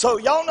So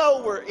y'all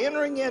know we're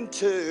entering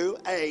into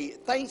a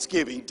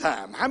Thanksgiving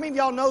time. How many of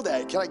y'all know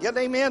that? Can I get an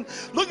amen?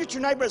 Look at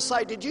your neighbor and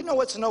say, did you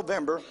know it's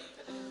November?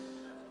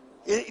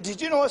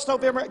 Did you know it's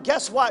November?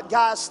 Guess what,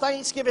 guys?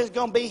 Thanksgiving is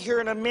going to be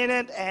here in a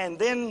minute, and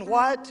then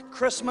what?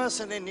 Christmas,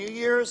 and then New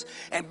Year's,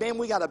 and man,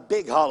 we got a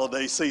big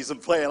holiday season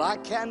planned. I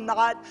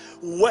cannot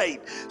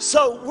wait.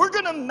 So we're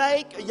going to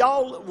make,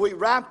 y'all, we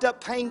wrapped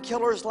up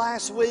Painkillers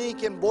last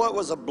week, and boy, it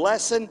was a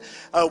blessing.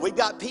 We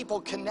got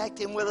people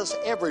connecting with us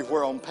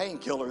everywhere on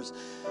Painkillers.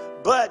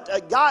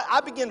 But God,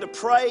 I began to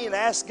pray and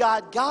ask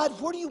God, God,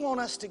 where do you want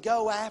us to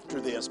go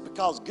after this?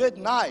 Because good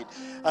night,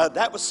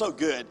 that was so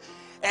good.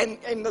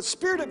 And the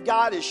Spirit of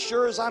God, as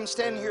sure as I'm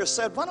standing here,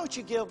 said, why don't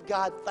you give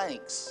God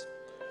thanks?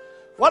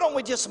 Why don't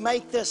we just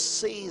make this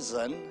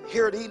season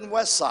here at Eden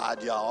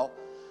Westside, y'all,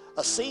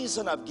 a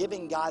season of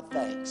giving God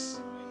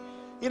thanks?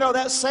 You know,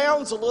 that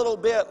sounds a little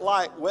bit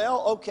like,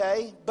 well,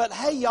 okay. But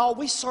hey, y'all,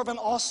 we serve an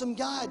awesome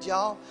God,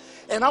 y'all.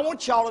 And I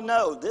want y'all to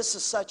know this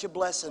is such a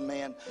blessing,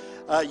 man.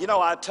 You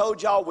know, I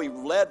told y'all we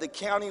led the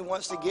county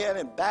once again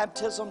in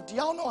baptism. Do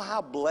y'all know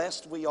how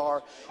blessed we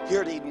are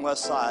here at Eden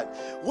Westside?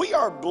 We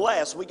are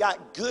blessed. We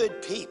got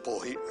good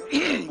people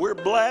here. We're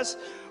blessed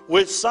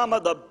with some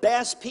of the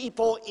best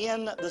people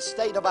in the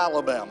state of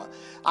Alabama.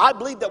 I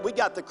believe that we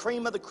got the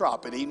cream of the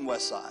crop at Eden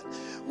Westside.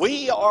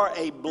 We are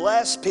a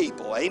blessed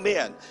people.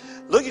 Amen.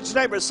 Look at your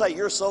neighbor and say,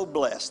 you're so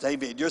blessed.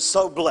 Amen. You're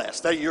so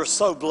blessed. You're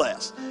so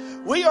blessed.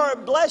 We are a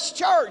blessed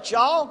church,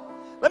 y'all.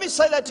 Let me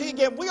say that to you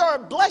again. We are a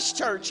blessed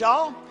church,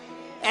 y'all.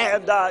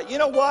 And you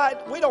know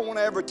what? We don't want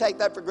to ever take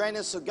that for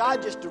granted. So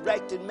God just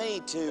directed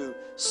me to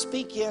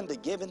speak into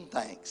giving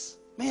thanks.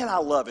 Man, I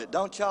love it,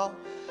 don't y'all?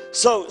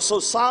 So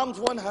Psalms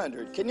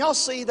 100. Can y'all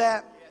see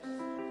that?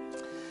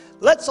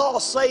 Let's all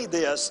say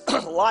this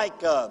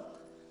like, we're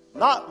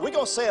going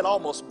to say it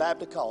almost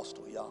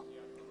Baptist-costal, y'all.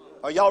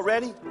 Are y'all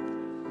ready?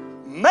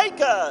 Make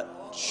a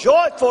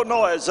joyful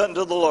noise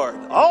unto the Lord,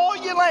 all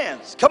ye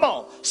lands. Come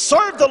on,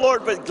 serve the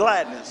Lord with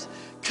gladness.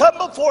 Come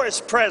before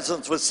his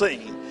presence with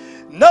singing.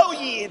 Know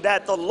ye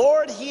that the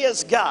Lord, he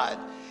is God.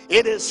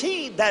 It is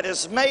he that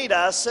has made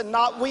us and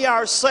not we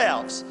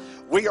ourselves.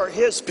 We are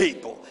his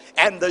people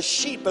and the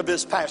sheep of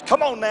his pasture.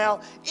 Come on now,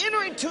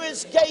 enter into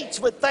his gates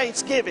with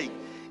thanksgiving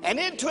and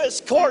into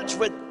his courts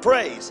with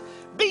praise.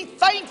 Be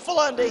thankful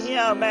unto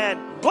him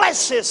and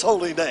bless his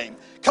holy name.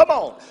 Come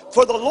on,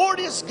 for the Lord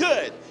is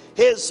good.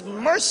 His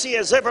mercy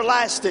is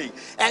everlasting,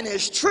 and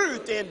his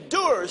truth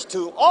endures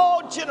to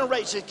all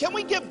generations. Can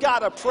we give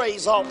God a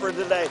praise offering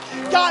today?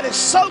 God is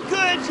so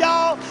good,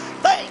 y'all.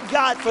 Thank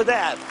God for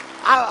that.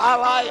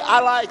 I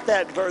like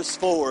that verse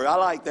 4. I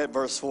like that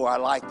verse 4. I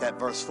like that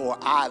verse 4.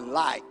 I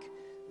like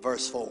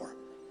verse 4.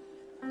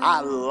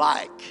 I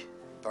like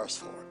verse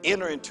 4.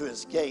 Enter into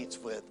his gates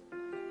with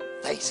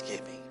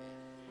thanksgiving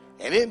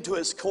and into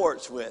his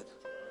courts with,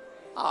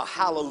 oh,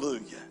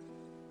 hallelujah.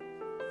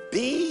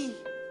 Be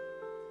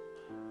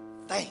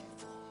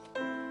thankful.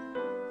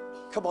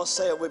 Come on,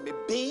 say it with me.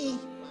 Be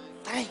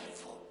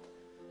thankful.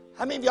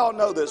 How many of y'all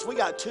know this? We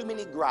got too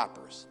many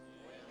grippers.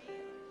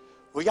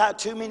 We got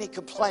too many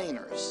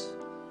complainers.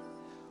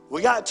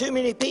 We got too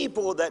many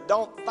people that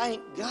don't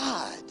thank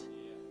God.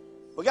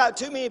 We got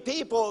too many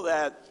people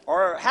that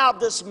have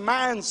this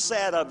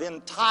mindset of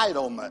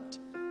entitlement.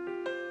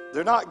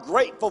 They're not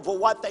grateful for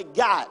what they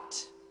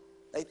got.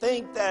 They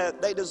think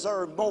that they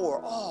deserve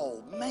more.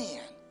 Oh,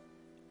 man.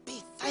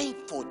 Be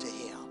thankful to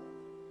him.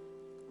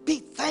 Be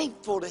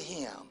thankful to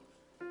him.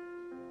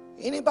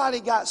 Anybody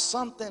got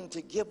something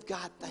to give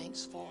God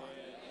thanks for?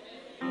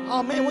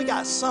 Oh, man, we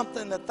got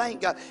something to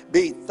thank God.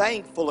 Be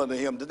thankful unto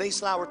him.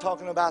 Denise and I were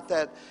talking about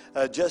that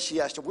just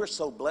yesterday. We're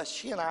so blessed.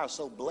 She and I are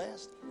so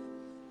blessed.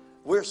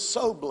 We're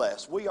so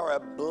blessed. We are a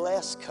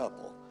blessed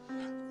couple.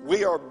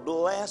 We are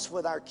blessed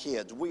with our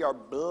kids. We are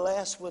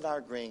blessed with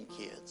our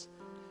grandkids.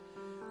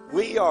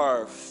 We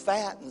are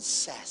fat and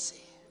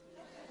sassy.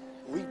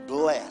 We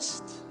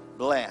blessed.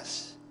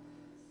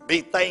 Be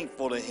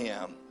thankful to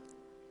him.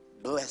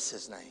 Bless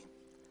his name.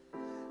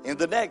 In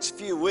the next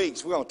few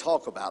weeks, we're going to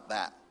talk about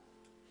that.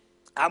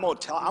 I'm going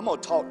to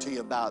talk to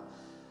you about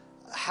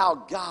how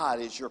God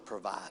is your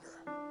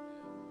provider.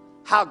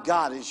 How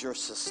God is your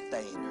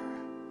sustainer.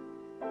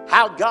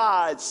 How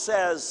God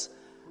says,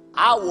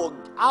 I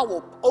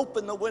will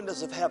open the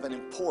windows of heaven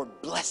and pour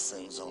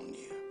blessings on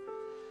you.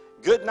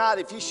 Good night.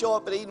 If you show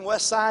up at Eden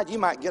Westside, you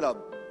might get a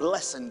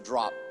blessing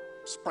drop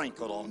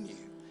sprinkled on you.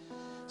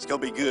 It's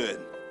going to be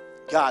good.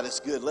 God is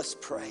good. Let's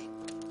pray.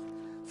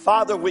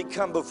 Father, we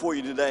come before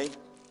you today.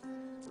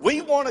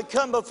 We want to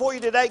come before you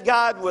today,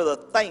 God, with a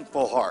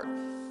thankful heart.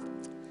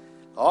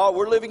 Oh,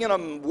 we're living in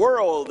a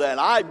world that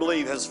I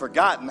believe has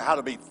forgotten how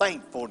to be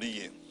thankful to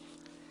you.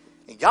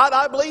 And God,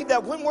 I believe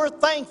that when we're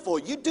thankful,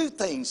 you do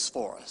things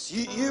for us.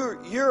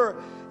 You're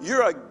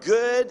a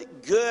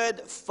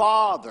good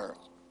Father.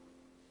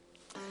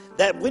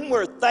 That when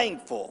we're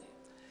thankful,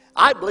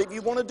 I believe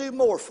you want to do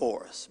more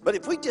for us. But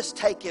if we just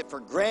take it for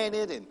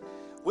granted and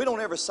we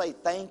don't ever say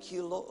thank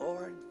you,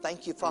 Lord,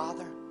 thank you,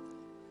 Father,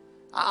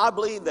 I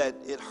believe that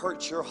it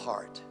hurts your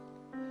heart.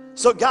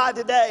 So God,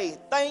 today,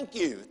 thank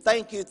you,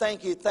 thank you,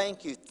 thank you,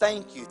 thank you,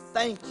 thank you,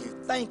 thank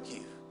you, thank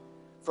you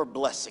for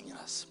blessing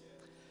us.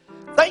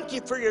 Thank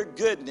you for your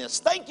goodness.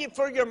 Thank you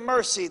for your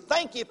mercy.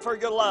 Thank you for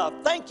your love.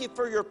 Thank you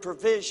for your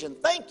provision.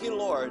 Thank you,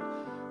 Lord,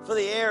 for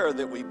the air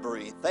that we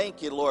breathe.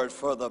 Thank you, Lord,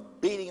 for the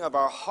beating of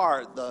our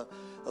heart, the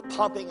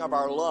pumping of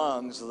our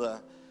lungs.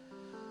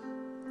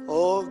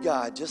 Oh,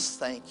 God, just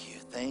thank you,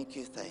 thank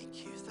you,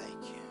 thank you,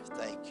 thank you,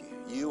 thank you.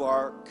 You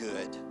are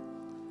good.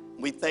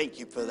 We thank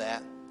you for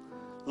that.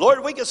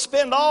 Lord, we could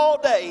spend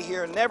all day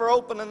here and never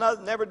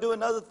do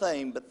another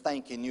thing but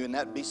thanking you, and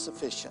that'd be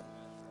sufficient.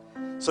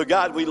 So,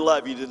 God, we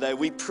love you today.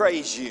 We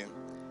praise you.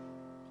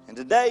 And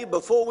today,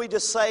 before we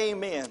just say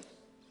amen,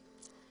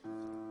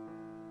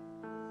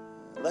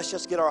 let's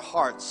just get our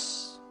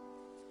hearts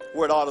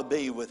where it ought to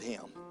be with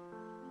him.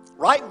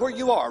 Right where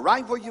you are,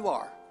 right where you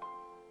are,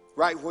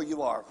 right where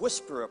you are.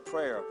 Whisper a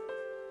prayer of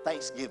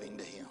thanksgiving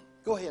to him.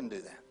 Go ahead and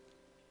do that.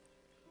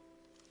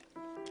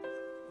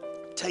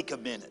 Take a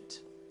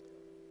minute.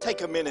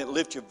 Take a minute and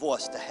lift your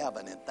voice to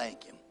heaven and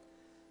thank him.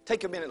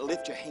 Take a minute and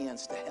lift your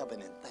hands to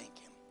heaven and thank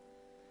him.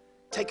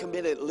 Take a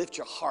minute and lift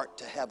your heart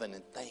to heaven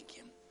and thank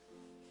him.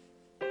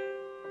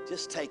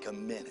 Just take a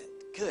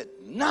minute. Good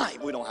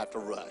night. We don't have to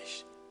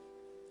rush.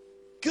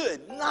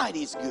 Good night.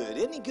 He's good.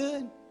 Isn't he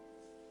good?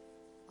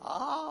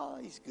 Ah,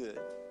 he's good.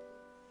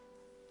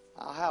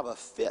 I'll have a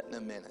fit in a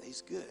minute.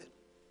 He's good.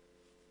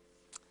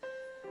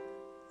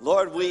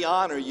 Lord, we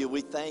honor you.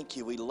 We thank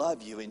you. We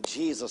love you in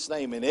Jesus'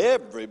 name. And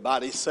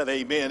everybody said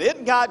amen.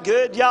 Isn't God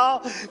good,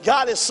 y'all?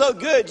 God is so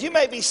good. You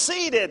may be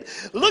seated.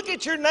 Look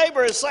at your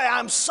neighbor and say,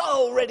 I'm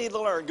so ready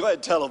to learn. Go ahead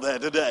and tell them that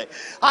today.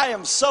 I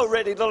am so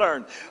ready to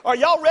learn. Are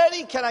y'all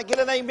ready? Can I get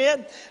an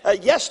amen?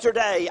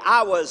 Yesterday,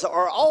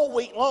 all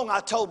week long, I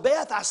told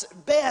Beth, I said,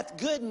 Beth,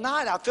 good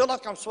night. I feel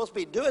like I'm supposed to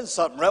be doing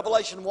something.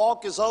 Revelation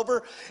Walk is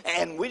over,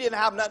 and we didn't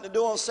have nothing to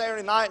do on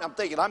Saturday night. And I'm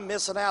thinking, I'm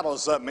missing out on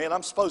something, man.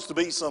 I'm supposed to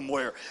be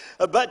somewhere.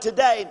 But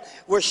today,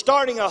 we're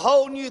starting a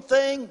whole new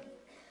thing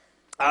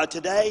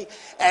today,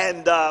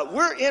 and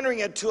we're entering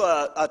into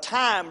a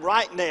time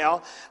right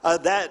now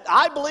that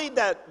I believe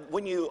that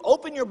when you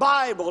open your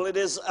Bible, it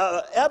is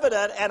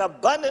evident and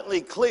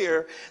abundantly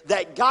clear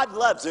that God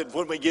loves it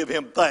when we give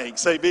him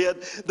thanks. Amen.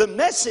 The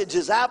message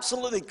is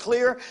absolutely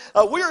clear.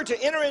 We are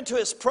to enter into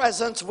his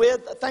presence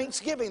with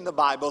thanksgiving, the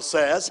Bible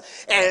says.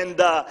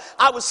 And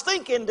I was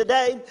thinking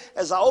today,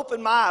 as I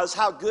opened my eyes,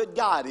 how good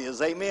God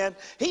is. Amen.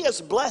 He has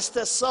blessed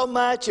us so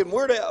much, and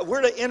we're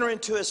to enter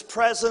into his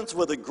presence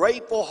with a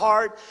grateful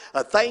heart,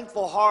 a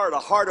thankful heart, a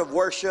heart of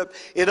worship.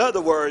 In other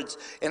words,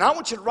 and I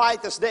want you to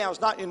write this down. It's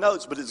not in your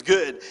notes, but it's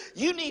good.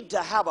 You need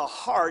to have a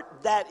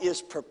heart that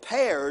is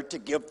prepared to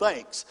give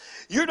thanks.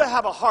 You're to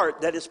have a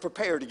heart that is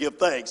prepared to give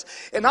thanks.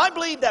 And I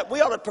believe that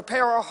we ought to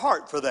prepare our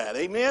heart for that.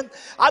 Amen?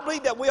 I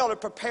believe that we ought to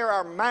prepare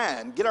our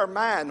mind, get our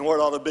mind where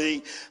it ought to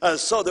be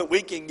so that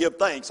we can give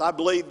thanks. I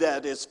believe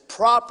that it's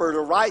proper to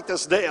write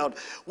this down.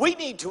 We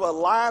need to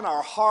align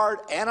our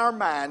heart and our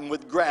mind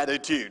with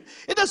gratitude.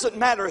 It doesn't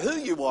matter who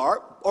you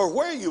are or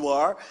where you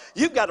are,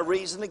 you've got a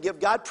reason to give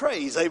God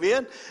praise.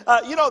 Amen.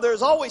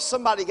 There's always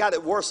somebody got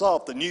it worse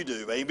off than you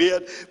do.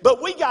 Amen.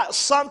 But we got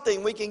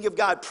something we can give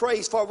God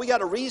praise for. We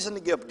got a reason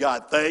to give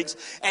God thanks.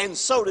 And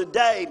so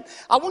today,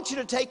 I want you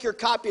to take your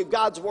copy of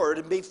God's Word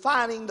and be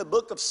finding the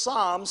book of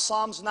Psalms,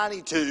 Psalms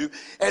 92,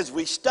 as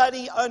we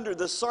study under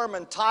the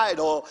sermon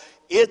title,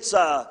 It's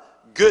a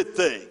Good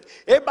Thing.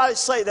 Everybody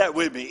say that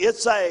with me.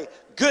 It's a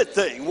good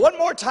thing. One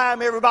more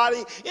time,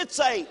 everybody. It's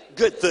a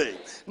good thing.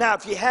 Now,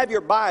 if you have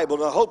your Bible,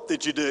 and I hope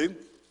that you do,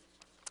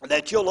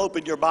 that you'll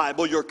open your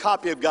Bible, your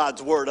copy of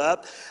God's Word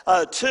up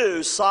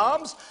to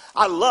Psalms.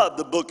 I love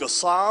the book of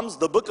Psalms.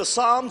 The book of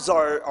Psalms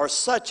are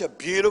such a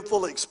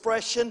beautiful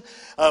expression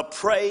of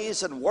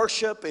praise and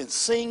worship and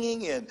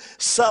singing and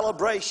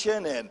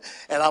celebration. And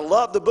I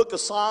love the book of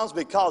Psalms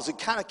because it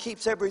kind of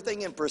keeps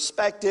everything in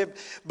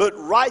perspective. But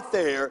right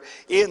there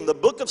in the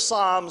book of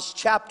Psalms,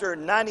 chapter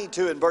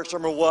 92 and verse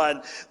number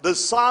 1, the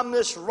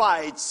psalmist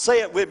writes,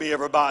 say it with me,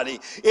 everybody,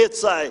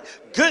 it's a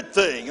good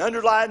thing.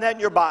 Underline that in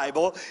your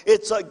Bible.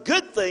 It's a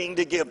good thing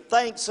to give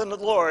thanks unto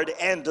the Lord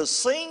and to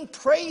sing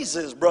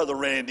praises, Brother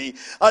Randy,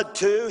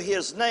 unto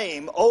his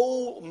name,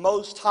 O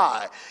Most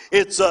High.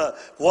 It's a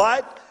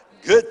what?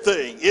 Good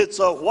thing. It's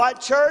a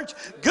what, church?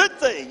 Good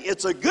thing.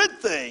 It's a good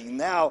thing.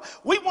 Now,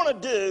 we want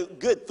to do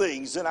good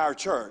things in our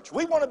church.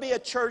 We want to be a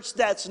church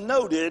that's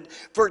noted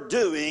for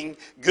doing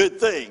good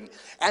things.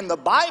 And the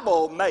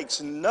Bible makes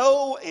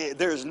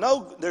there's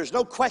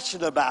no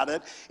question about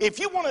it. If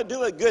you want to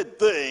do a good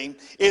thing,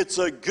 it's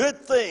a good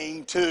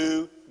thing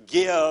to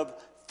give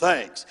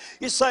thanks.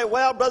 You say,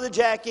 well, Brother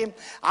Jackie,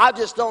 I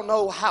just don't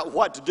know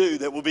what to do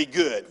that will be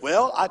good.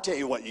 Well, I tell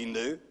you what you can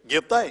do.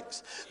 Give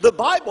thanks. The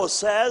Bible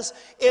says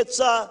it's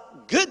a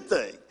good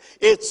thing.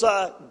 It's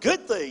a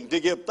good thing to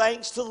give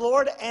thanks to the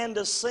Lord and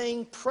to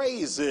sing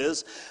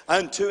praises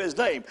unto his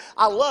name.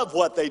 I love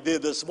what they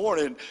did this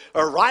morning,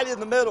 or right in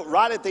the middle,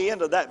 right at the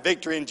end of that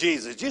victory in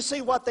Jesus. Did you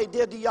see what they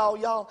did to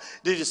y'all?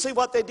 Did you see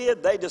what they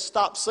did? They just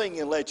stopped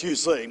singing and let you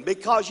sing.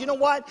 Because you know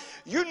what?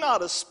 You're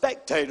not a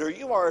spectator.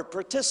 You are a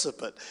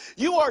participant.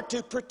 You are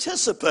to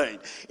participate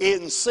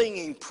in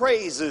singing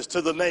praises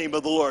to the name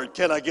of the Lord.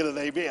 Can I get an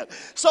amen?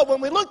 So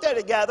when we looked at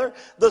it together,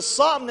 the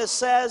psalmist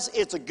says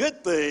it's a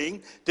good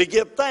thing to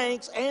give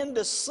thanks and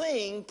to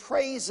sing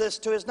praises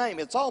to his name.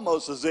 It's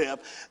almost as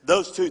if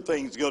those two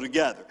things go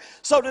together.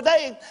 So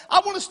today, I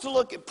want us to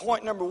look at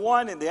point number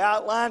 1 in the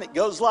outline. It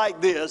goes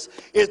like this.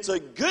 It's a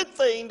good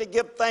thing to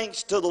give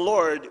thanks to the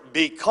Lord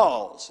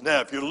because.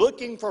 Now, if you're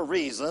looking for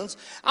reasons,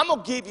 I'm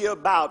going to give you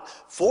about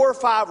 4 or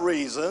 5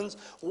 reasons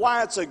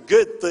why it's a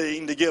good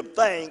thing to give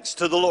thanks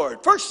to the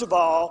Lord. First of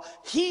all,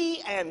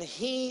 he and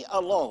he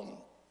alone.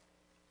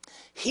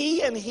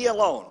 He and he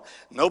alone.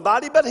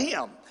 Nobody but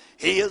him.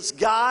 He is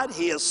God.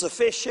 He is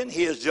sufficient.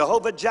 He is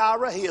Jehovah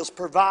Jireh. He is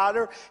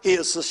provider. He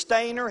is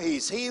sustainer.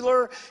 He's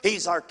healer.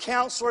 He's our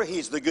counselor.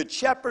 He's the good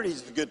shepherd.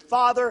 He's the good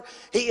father.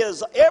 He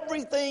is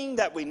everything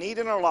that we need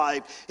in our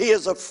life. He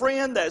is a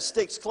friend that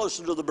sticks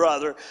closer to the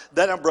brother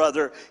than a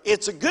brother.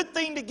 It's a good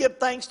thing to give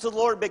thanks to the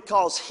Lord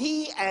because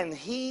he and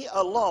he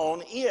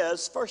alone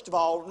is, first of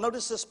all,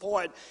 notice this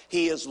point,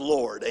 he is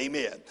Lord.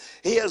 Amen.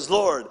 He is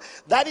Lord.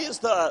 That is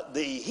the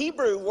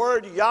Hebrew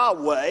word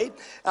Yahweh,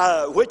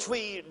 which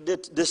we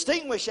distinguish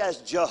as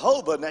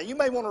Jehovah. Now, you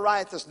may want to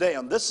write this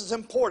down. This is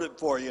important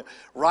for you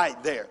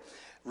right there.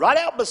 Right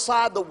out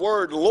beside the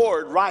word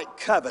Lord, write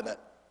covenant.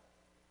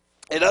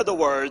 In other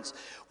words,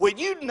 when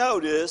you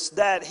notice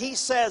that he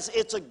says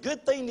it's a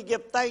good thing to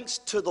give thanks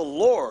to the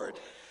Lord,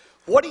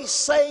 what he's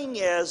saying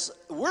is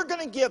we're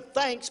going to give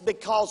thanks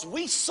because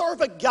we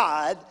serve a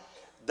God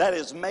that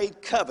has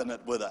made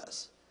covenant with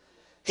us.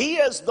 He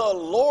is the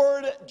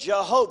Lord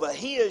Jehovah.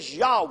 He is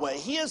Yahweh.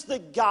 He is the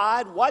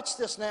God, watch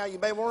this now, you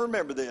may want to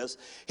remember this.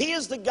 He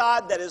is the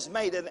God that has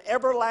made an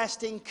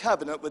everlasting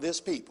covenant with his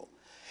people.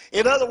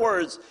 In other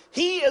words,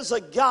 he is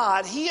a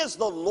God, he is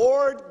the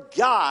Lord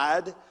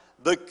God,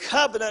 the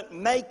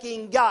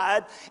covenant-making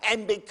God.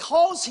 And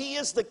because he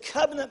is the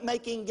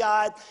covenant-making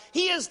God,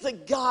 he is the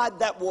God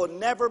that will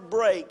never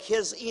break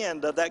his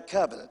end of that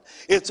covenant.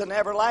 It's an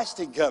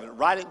everlasting covenant.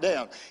 Write it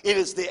down. It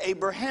is the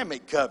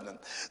Abrahamic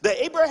covenant.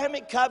 The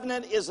Abrahamic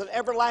covenant is an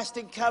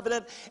everlasting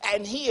covenant,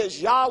 and he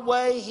is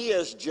Yahweh. He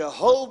is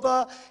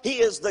Jehovah. He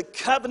is the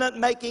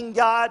covenant-making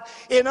God.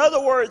 In other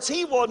words,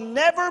 he will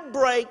never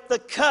break the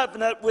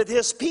covenant with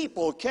his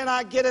people. Can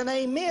I get an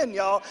amen,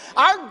 y'all?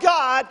 Our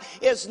God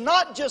is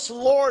not just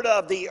Lord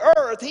of the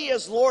earth, he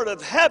is Lord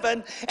of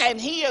heaven, and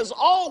he is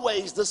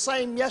always the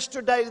same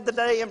yesterday,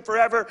 today, and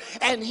forever,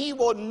 and he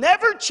will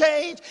never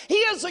change. He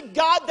is a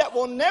God that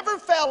will never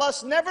fail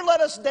us, never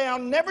let us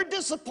down, never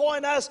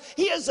disappoint us.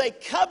 He is a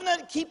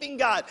covenant-keeping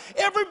God.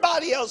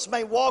 Everybody else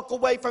may walk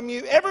away from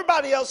you,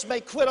 everybody else may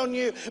quit on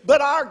you,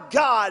 but our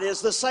God is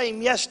the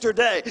same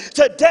yesterday,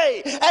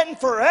 today, and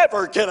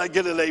forever. Can I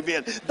get an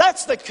amen?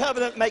 That's the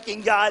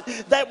covenant-making God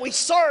that we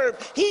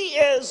serve. He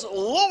is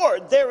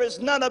Lord. There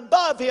is none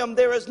above him.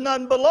 There is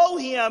none below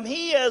him.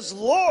 He is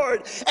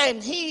Lord,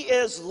 and he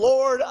is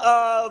Lord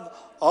of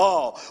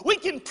all. We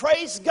can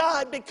praise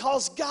God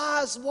because,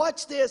 guys,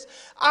 watch this.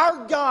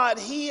 Our God,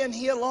 he and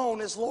he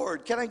alone is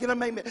Lord. Can I get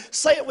an amen?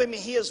 Say it with me.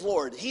 He is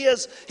Lord. He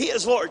is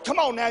Lord. Come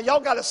on now. Y'all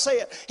got to say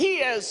it. He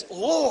is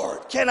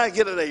Lord. Can I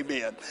get an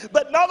amen?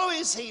 But not only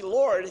is he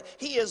Lord,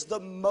 he is the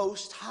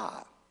Most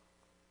High.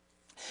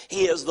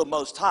 He is the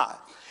Most High.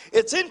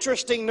 It's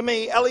interesting to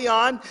me,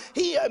 Elion,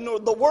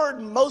 the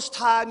word Most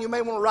High, and you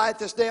may want to write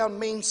this down,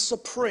 means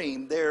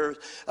supreme.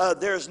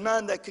 There's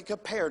none that could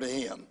compare to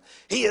him.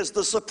 He is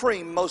the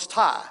supreme Most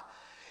High.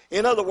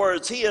 In other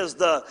words, he is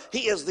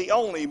the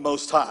only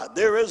Most High.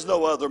 There is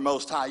no other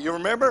Most High. You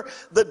remember,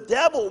 the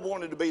devil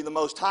wanted to be the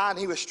Most High, and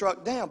he was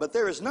struck down. But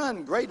there is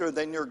none greater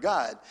than your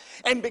God.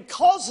 And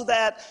because of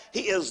that,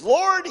 he is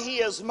Lord, he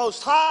is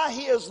Most High,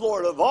 he is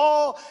Lord of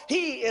all.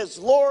 He is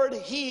Lord,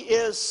 he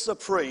is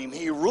supreme.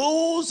 He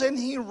rules and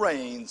he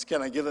reigns.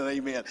 Can I get an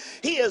amen?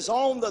 He is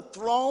on the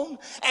throne,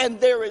 and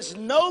there is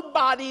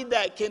nobody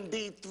that can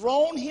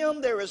dethrone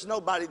him. There is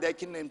nobody that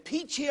can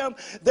impeach him.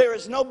 There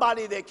is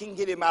nobody that can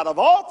get him out of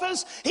office.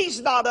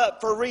 He's not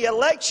up for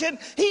re-election.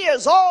 He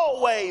is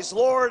always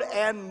Lord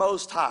and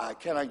Most High.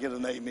 Can I get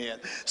an amen?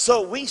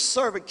 So we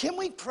serve it. Can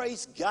we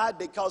praise God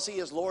because he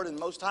is Lord and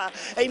Most High?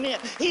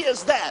 Amen. He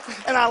is that.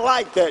 And I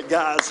like that,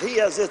 guys. He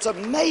is. It's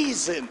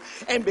amazing.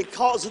 And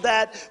because of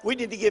that, we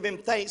need to give him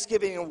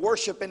thanksgiving and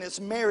worship, and it's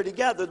married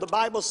together. The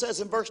Bible says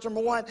in verse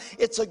number 1,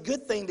 it's a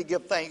good thing to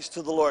give thanks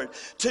to the Lord,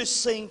 to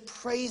sing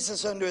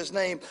praises unto his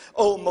name,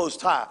 O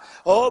Most High.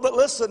 Oh, but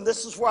listen,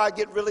 this is where I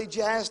get really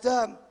jazzed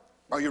up.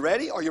 Are you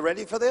ready? Are you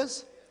ready for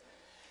this?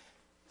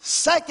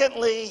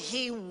 Secondly,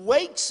 he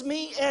wakes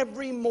me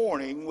every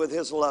morning with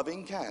his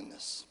loving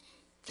kindness.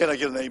 Can I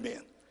get an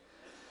amen?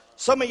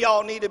 Some of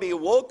y'all need to be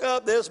woke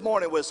up this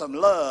morning with some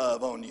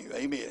love on you.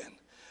 Amen.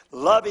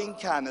 Loving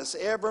kindness.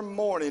 Every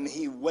morning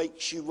he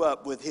wakes you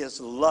up with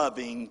his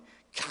loving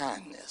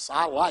kindness.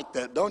 I like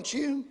that, don't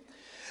you?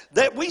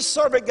 That we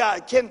serve a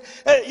God.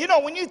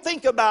 When you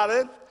think about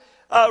it,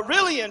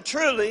 really and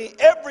truly,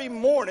 every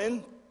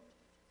morning,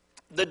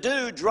 the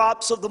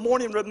dewdrops of the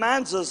morning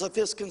reminds us of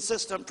his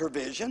consistent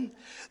provision.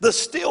 The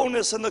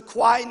stillness and the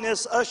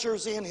quietness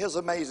ushers in his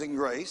amazing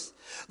grace.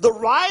 The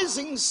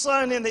rising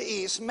sun in the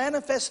east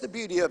manifests the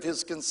beauty of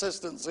his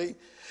consistency.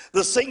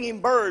 The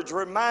singing birds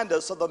remind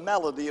us of the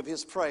melody of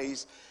his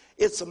praise.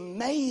 It's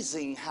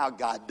amazing how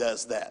God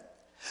does that.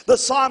 The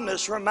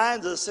psalmist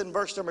reminds us in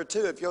verse number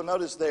 2, if you'll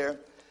notice there,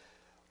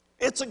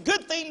 it's a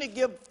good thing to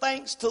give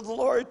thanks to the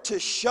Lord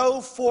to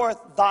show forth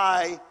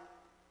thy,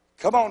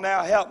 come on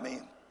now, help me,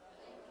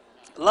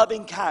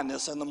 loving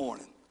kindness in the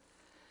morning.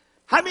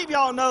 How many of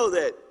y'all know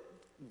that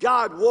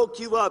God woke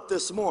you up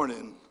this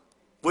morning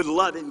with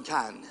loving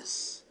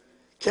kindness?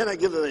 Can I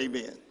get an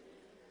amen?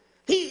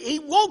 He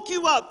woke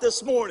you up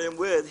this morning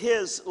with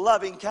his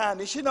loving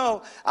kindness. You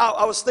know,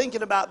 I was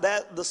thinking about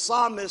that. The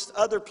psalmist,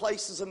 other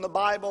places in the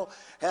Bible,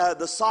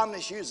 the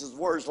psalmist uses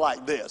words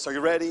like this. Are you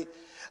ready?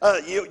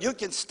 You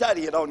can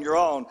study it on your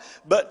own.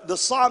 But the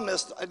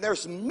psalmist, and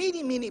there's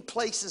many, many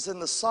places in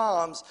the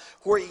Psalms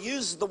where he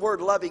uses the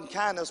word loving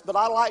kindness. But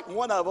I like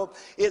one of them.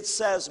 It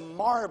says,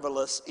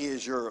 marvelous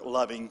is your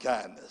loving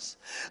kindness.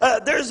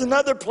 There's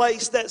another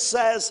place that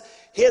says,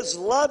 his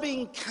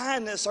loving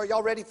kindness. Are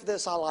y'all ready for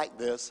this? I like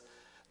this.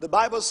 The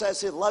Bible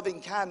says his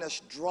loving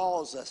kindness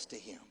draws us to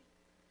him.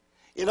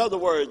 In other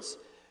words,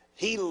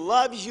 he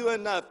loves you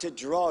enough to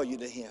draw you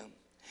to him.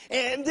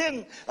 And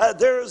then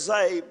there's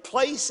a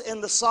place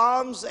in the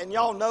Psalms, and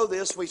y'all know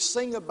this. We've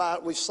sang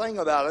about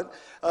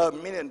it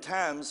many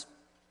times.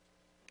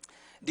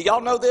 Do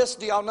y'all know this?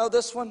 Do y'all know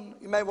this one?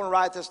 You may want to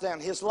write this down.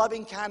 His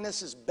loving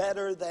kindness is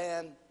better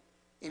than,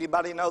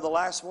 anybody know the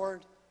last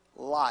word?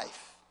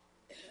 Life.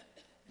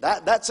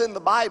 That's in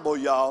the Bible,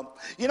 y'all.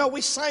 You know,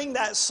 we sang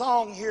that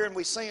song here, and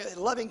we sing it,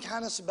 loving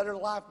kindness is better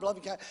than life,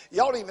 loving kindness.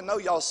 Y'all don't even know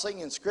y'all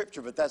singing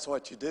scripture, but that's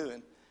what you're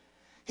doing.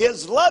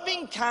 His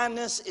loving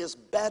kindness is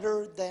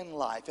better than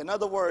life. In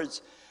other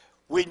words,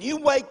 when you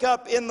wake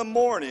up in the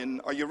morning,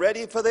 are you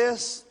ready for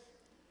this?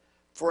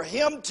 For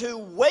him to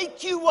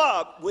wake you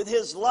up with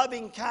his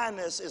loving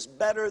kindness is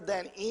better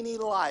than any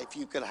life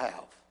you could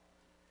have.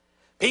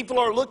 People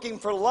are looking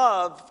for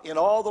love in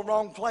all the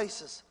wrong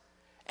places.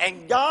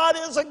 And God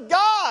is a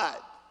God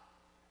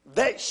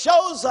that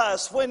shows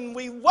us when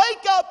we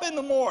wake up in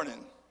the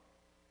morning,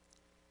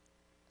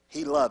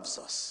 he loves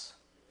us.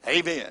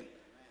 Amen.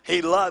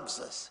 He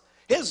loves us.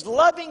 His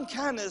loving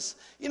kindness,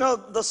 you know,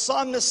 the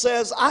psalmist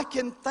says, I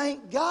can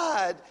thank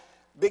God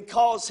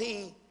because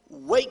he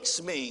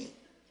wakes me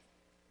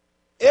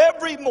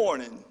every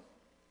morning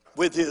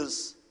with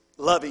his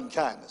loving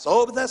kindness.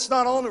 Oh, but that's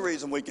not the only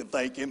reason we can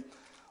thank him.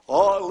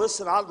 Oh,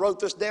 listen, I wrote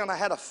this down. I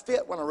had a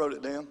fit when I wrote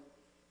it down.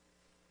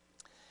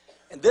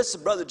 And this is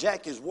Brother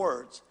Jackie's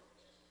words.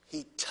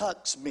 He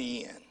tucks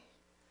me in.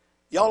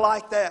 Y'all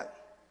like that?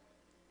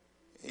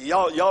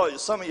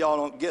 Some of y'all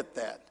don't get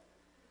that.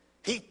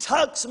 He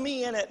tucks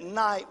me in at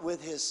night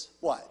with his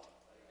what?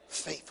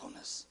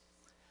 Faithfulness.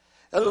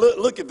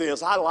 Look at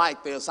this. I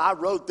like this. I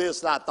wrote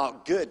this and I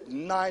thought, good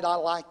night. I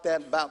like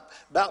that.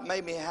 About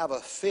made me have a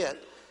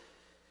fit.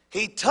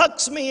 He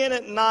tucks me in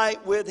at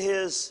night with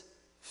his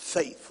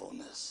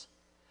faithfulness.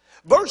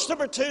 Verse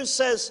number 2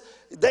 says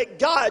that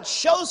God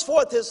shows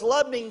forth his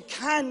loving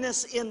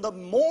kindness in the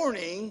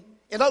morning.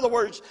 In other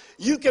words,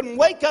 you can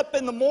wake up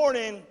in the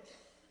morning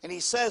and he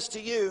says to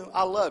you,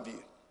 I love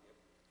you.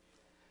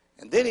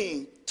 And then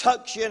he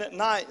tucks you in at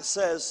night and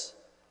says,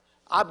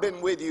 I've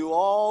been with you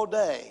all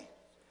day.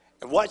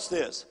 And watch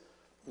this.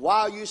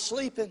 While you're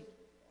sleeping,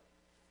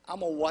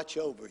 I'm going to watch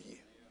over you.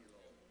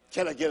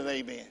 Can I get an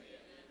amen?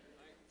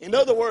 In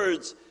other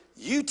words,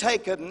 you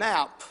take a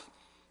nap.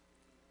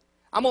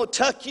 I'm going to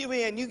tuck you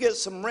in. You get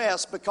some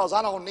rest because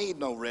I don't need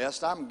no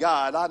rest. I'm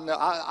God.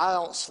 I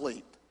don't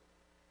sleep.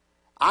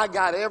 I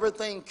got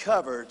everything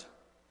covered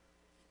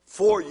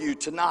for you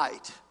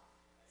tonight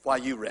while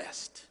you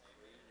rest.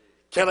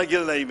 Can I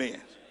get an amen?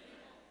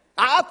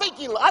 I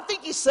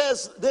think he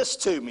says this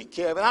to me,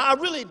 Kevin. I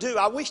really do.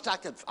 I wish I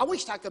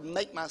could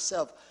make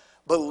myself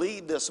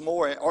believe this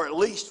more, or at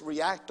least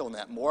react on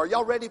that more. Are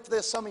y'all ready for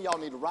this? Some of y'all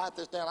need to write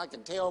this down. I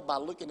can tell by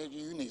looking at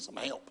you, you need some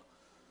help.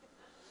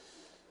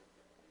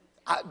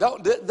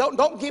 Don't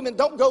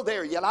go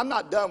there yet. I'm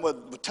not done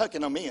with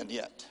tucking them in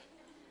yet.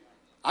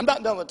 I'm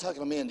not done with tucking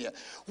them in yet.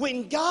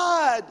 When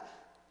God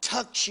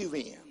tucks you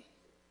in,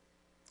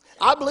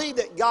 I believe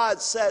that God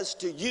says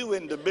to you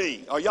and to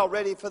me, are y'all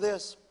ready for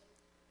this?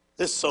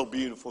 This is so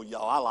beautiful,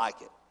 y'all. I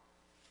like it.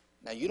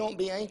 Now, you don't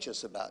be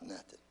anxious about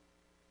nothing.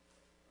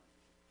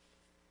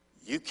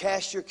 You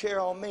cast your care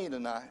on me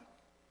tonight.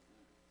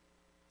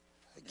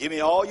 Give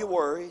me all your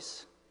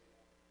worries.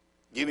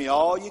 Give me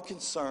all your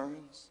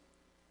concerns.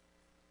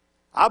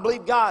 I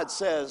believe God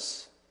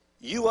says,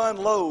 you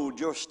unload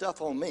your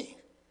stuff on me.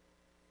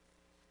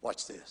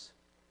 Watch this.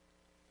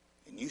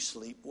 And you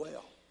sleep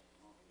well.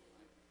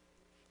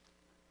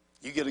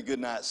 You get a good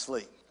night's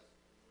sleep.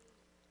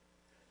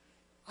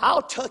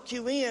 I'll tuck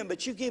you in,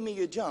 but you give me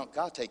your junk.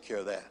 I'll take care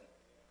of that.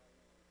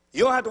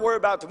 You don't have to worry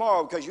about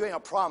tomorrow because you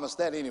ain't promised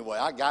that anyway.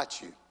 I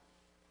got you.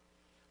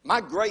 My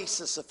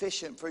grace is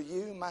sufficient for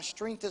you. My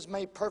strength is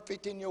made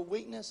perfect in your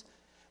weakness.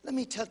 Let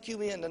me tuck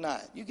you in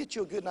tonight. You get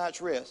you a good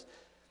night's rest.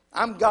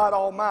 I'm God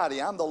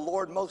Almighty. I'm the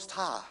Lord Most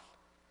High.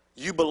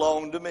 You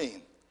belong to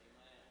me.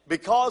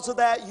 Because of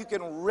that, you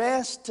can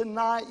rest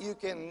tonight. You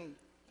can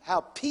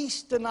have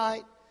peace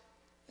tonight.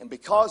 And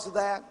because of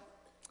that,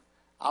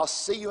 I'll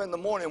see you in the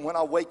morning when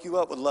I wake you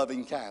up with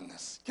loving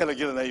kindness. Can I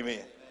get an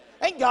amen?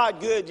 Ain't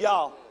God good,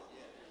 y'all?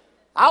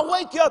 I'll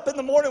wake you up in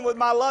the morning with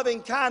my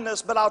loving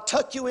kindness, but I'll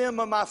tuck you in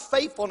with my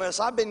faithfulness.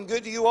 I've been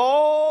good to you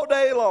all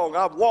day long.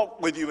 I've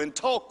walked with you and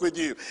talked with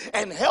you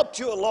and helped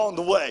you along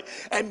the way.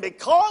 And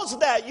because of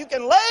that, you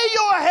can lay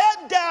your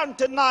head down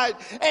tonight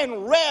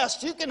and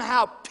rest. You can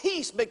have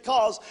peace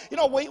because,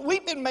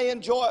 weeping may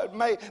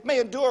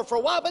endure for a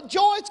while, but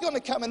joy's going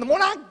to come in the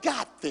morning. I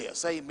got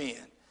this. Amen.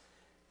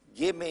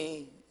 Give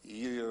me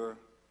your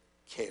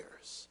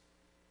cares.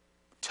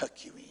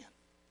 Tuck you in.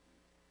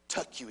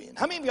 Tuck you in.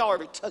 How many of y'all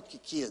ever tuck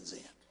your kids in?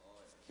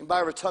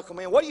 Anybody ever tuck them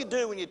in? What do you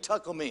do when you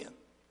tuck them in?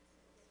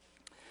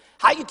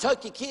 How you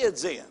tuck your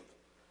kids in?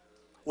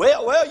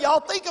 Well, y'all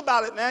think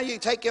about it now. You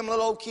take them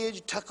little old kids,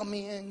 you tuck them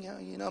in,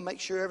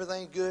 make sure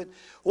everything's good.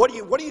 What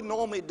do you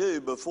normally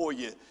do before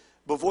you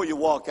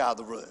walk out of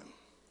the room?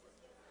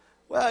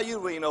 Well, you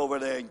lean over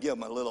there and give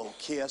them a little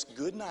kiss.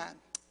 Good night.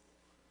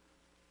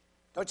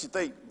 Don't you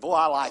think, boy,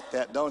 I like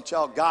that, don't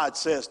y'all? God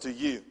says to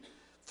you,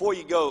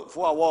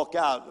 before I walk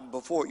out,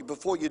 before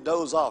you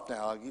doze off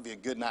now, I'll give you a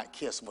good night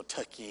kiss and we'll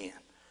tuck you in.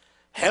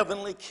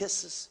 Heavenly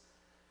kisses.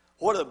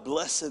 What a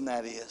blessing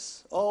that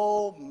is.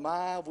 Oh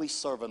my, we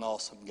serve an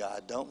awesome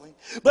God, don't we?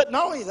 But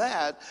not only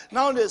that,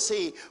 not only does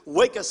he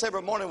wake us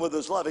every morning with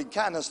his loving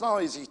kindness, not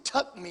only does he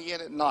tuck me in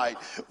at night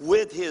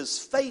with his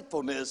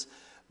faithfulness,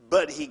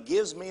 but he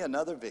gives me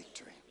another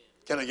victory.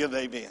 Can I get an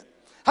amen?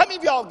 How many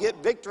of y'all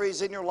get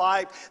victories in your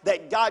life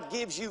that God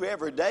gives you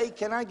every day?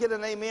 Can I get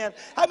an amen?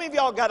 How many of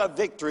y'all got a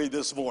victory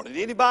this morning?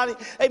 Anybody?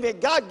 Amen.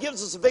 God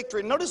gives us a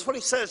victory. Notice what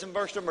he says in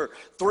verse number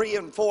 3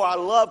 and 4. I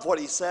love what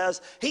he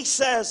says. He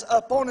says,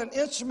 upon an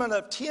instrument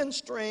of 10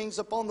 strings,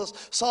 upon the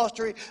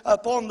psaltery,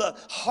 upon the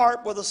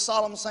harp with a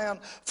solemn sound,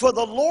 for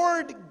the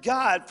Lord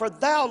God, for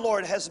thou,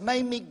 Lord, has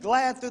made me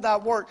glad through thy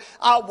work.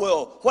 I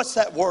will, what's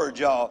that word,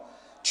 y'all?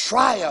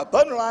 Triumph.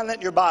 Underline that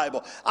in your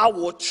Bible. I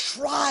will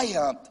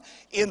triumph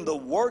in the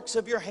works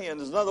of your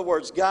hands. In other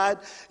words, God,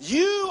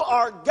 you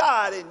are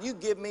God and you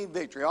give me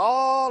victory.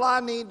 All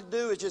I need to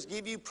do is just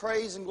give you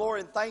praise and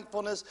glory and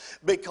thankfulness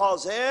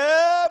because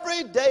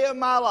every day of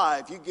my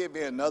life you give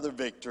me another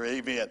victory.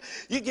 Amen.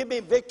 You give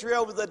me victory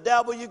over the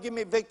devil. You give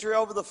me victory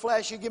over the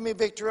flesh. You give me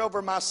victory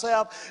over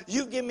myself.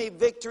 You give me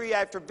victory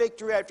after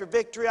victory after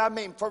victory. I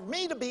mean, for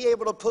me to be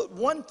able to put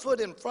one foot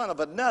in front of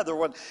another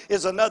one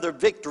is another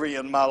victory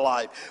in my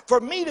life. For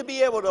me to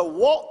be able to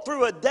walk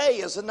through a day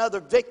is another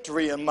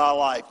victory in my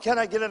life. Can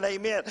I get an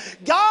amen?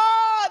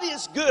 God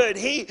is good.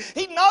 He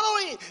not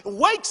only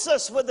wakes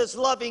us with his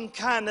loving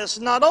kindness,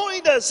 not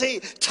only does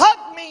he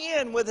tuck me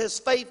in with his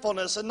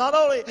faithfulness, and not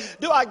only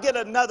do I get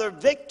another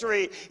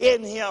victory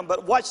in him,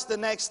 but watch the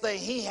next thing.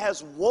 He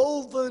has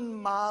woven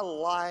my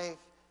life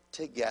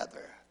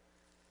together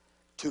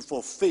to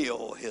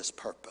fulfill his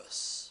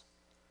purpose.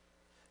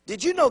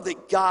 Did you know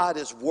that God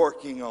is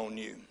working on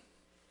you?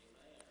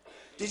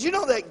 Did you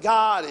know that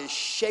God is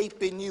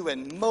shaping you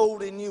and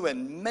molding you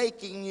and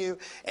making you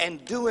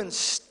and doing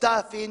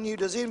stuff in you?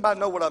 Does anybody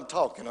know what I'm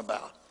talking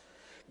about?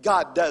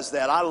 God does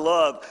that. I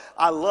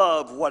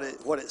love what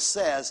it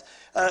says.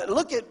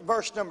 Look at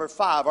verse number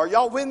 5. Are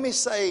y'all with me?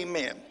 Say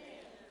amen.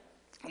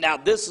 Now,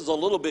 this is a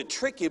little bit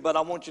tricky, but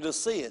I want you to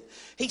see it.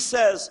 He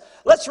says,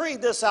 let's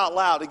read this out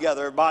loud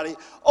together, everybody.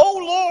 O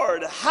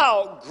Lord,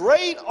 how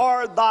great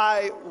are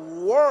thy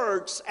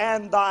works,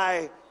 and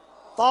thy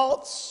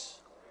thoughts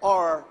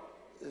are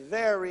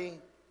very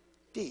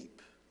deep.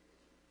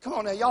 Come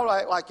on now, y'all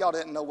act like y'all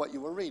didn't know what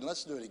you were reading.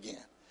 Let's do it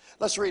again.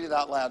 Let's read it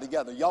out loud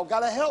together. Y'all got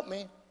to help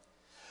me.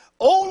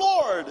 O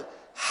Lord,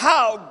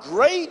 how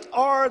great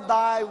are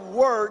thy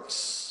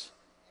works,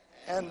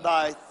 and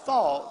thy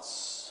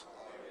thoughts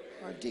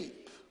are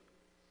deep.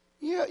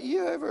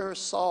 You ever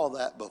saw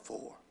that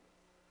before?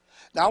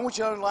 Now I want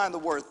you to underline the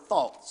word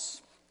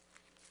thoughts.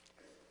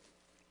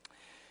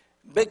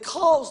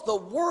 Because the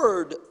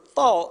word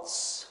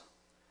thoughts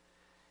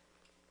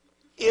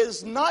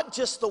is not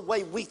just the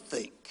way we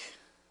think.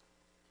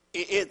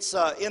 It's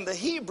in the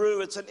Hebrew,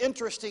 it's an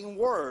interesting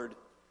word.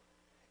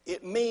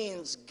 It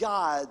means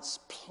God's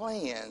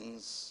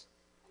plans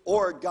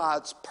or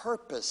God's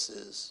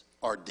purposes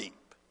are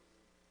deep.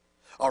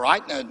 All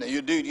right, now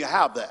you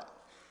have that.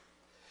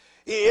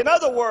 In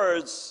other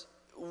words,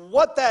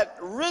 what that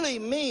really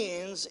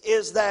means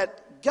is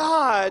that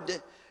God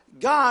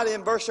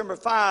in verse number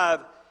 5,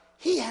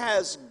 he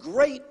has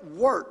great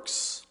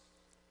works.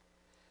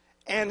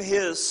 And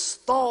his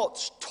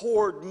thoughts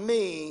toward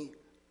me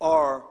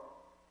are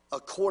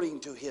according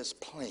to his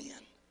plan,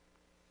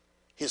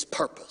 his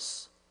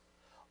purpose.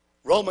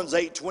 Romans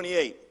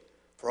 8:28.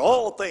 For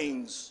all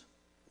things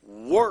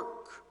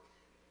work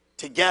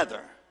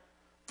together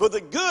for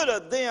the good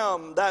of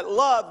them that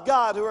love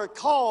God, who are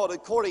called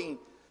according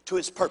to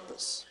his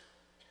purpose.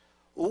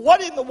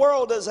 What in the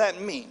world does that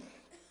mean?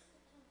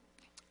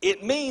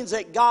 It means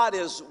that God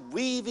is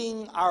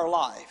weaving our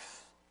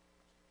life.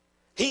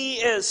 He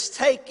is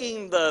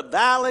taking the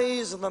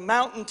valleys and the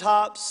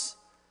mountaintops,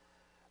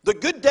 the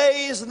good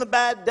days and the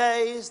bad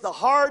days, the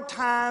hard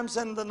times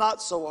and the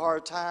not so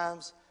hard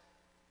times.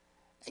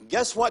 And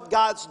guess what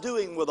God's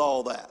doing with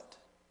all that?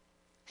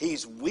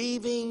 He's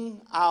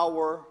weaving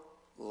our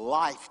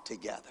life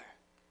together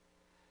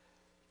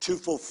to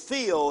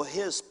fulfill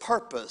his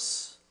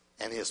purpose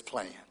and his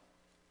plan.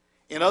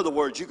 In other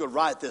words, you could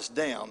write this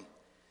down.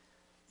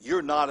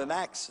 You're not an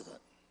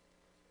accident.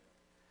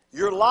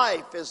 Your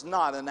life is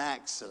not an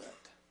accident.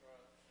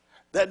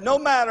 That no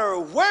matter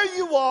where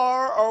you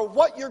are or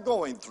what you're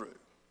going through,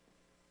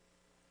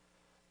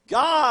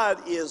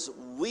 God is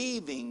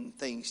weaving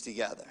things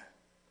together.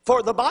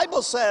 For the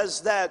Bible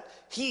says that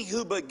he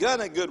who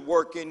begun a good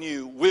work in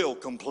you will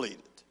complete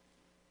it.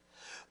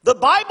 The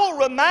Bible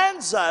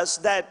reminds us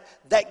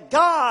that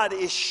God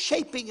is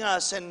shaping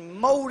us and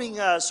molding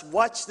us,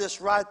 watch this,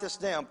 write this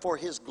down, for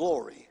his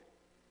glory.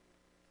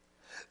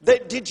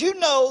 Did you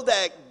know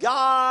that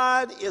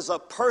God is a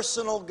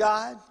personal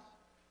God?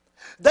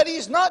 That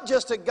he's not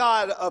just a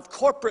God of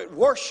corporate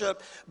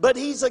worship, but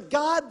he's a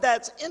God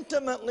that's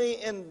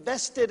intimately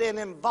invested and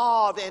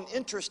involved and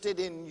interested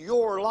in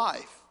your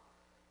life.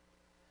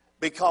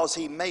 Because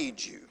he made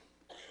you.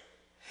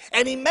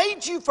 And he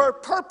made you for a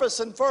purpose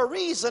and for a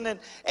reason.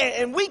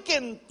 And we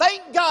can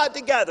thank God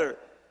together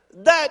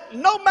that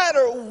no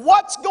matter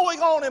what's going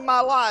on in my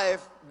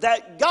life,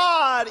 that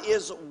God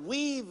is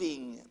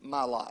weaving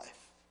my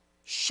life,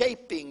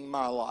 shaping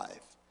my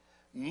life,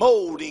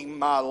 molding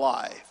my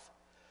life,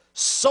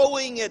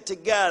 sewing it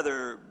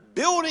together,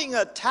 building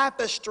a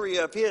tapestry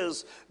of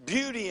his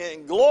beauty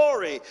and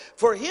glory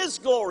for his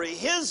glory,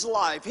 his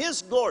life,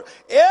 his glory.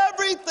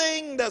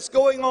 Everything that's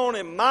going on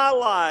in my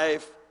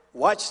life,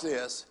 watch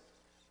this,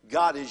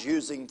 God is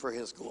using for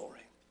his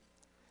glory.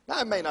 Now,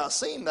 it may not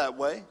seem that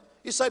way.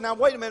 You say, now,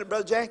 wait a minute,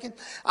 Brother Jankin.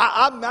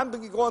 I'm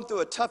going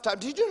through a tough time.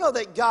 Did you know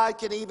that God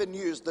can even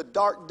use the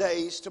dark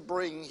days to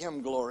bring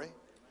him glory?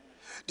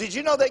 Did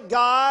you know that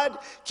God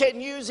can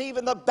use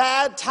even the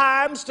bad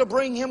times to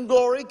bring him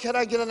glory? Can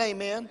I get an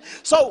amen?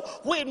 So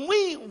when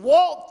we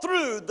walk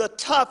through the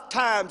tough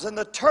times and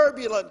the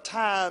turbulent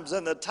times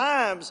and the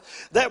times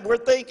that we're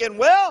thinking,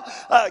 well,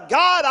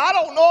 God, I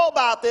don't know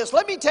about this.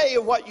 Let me tell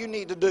you what you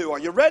need to do. Are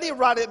you ready to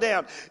write it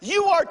down?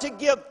 You are to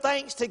give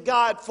thanks to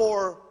God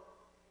for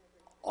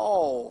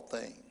all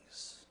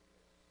things.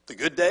 The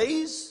good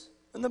days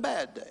and the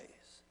bad days.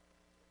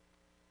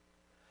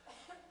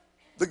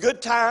 The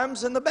good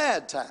times and the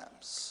bad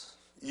times.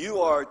 You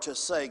are to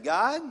say,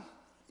 God,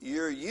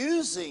 you're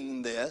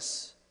using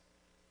this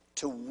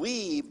to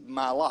weave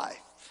my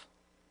life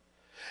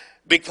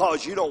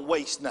because you don't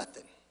waste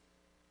nothing.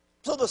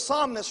 So the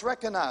psalmist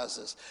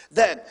recognizes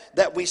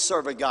that we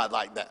serve a God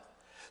like that.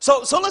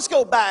 So let's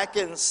go back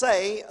and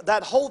say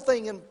that whole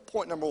thing in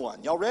point number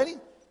one. Y'all ready?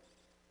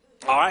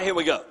 All right, here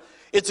we go.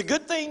 It's a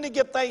good thing to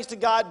give thanks to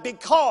God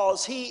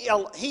because he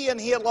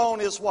and he alone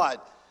is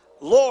what?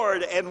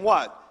 Lord and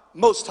what?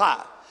 Most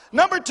High.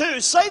 Number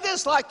two, say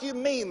this like you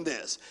mean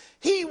this.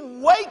 He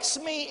wakes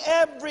me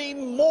every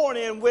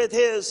morning with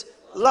his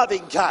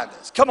loving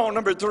kindness. Come on,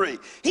 number three.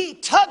 He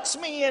tucks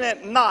me in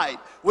at night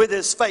with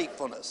his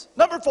faithfulness.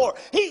 Number four,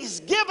 he's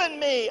given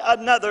me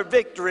another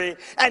victory.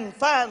 And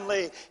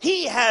finally,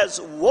 he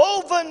has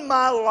woven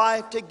my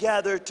life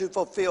together to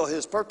fulfill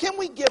his purpose. Can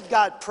we give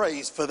God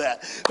praise for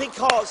that?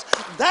 Because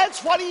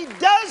that's what he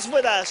does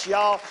with us,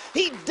 y'all.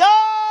 He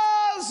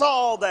does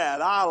all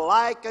that. I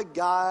like a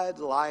God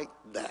like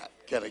that.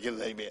 Can I get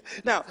an amen?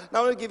 Now I'm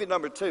going to give you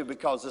number two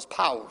because it's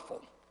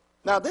powerful.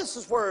 Now, this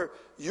is where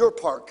your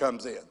part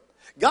comes in.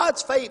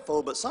 God's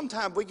faithful, but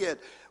sometimes we get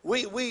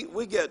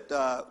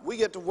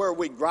to where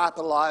we gripe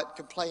a lot,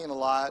 complain a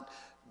lot,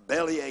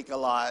 bellyache a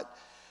lot.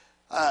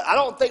 I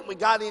don't think we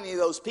got any of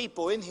those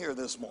people in here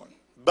this morning.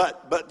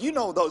 But you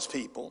know those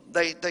people.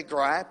 They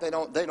gripe.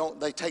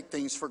 They take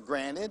things for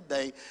granted.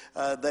 They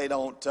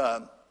don't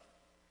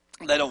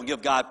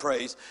give God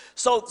praise.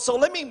 So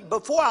let me,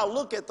 before I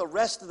look at the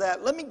rest of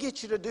that, let me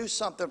get you to do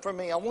something for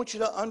me. I want you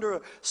to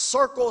under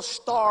circle,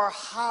 star,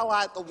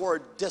 highlight the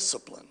word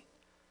discipline.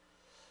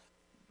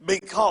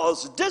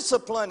 Because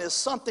discipline is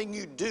something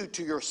you do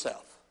to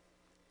yourself.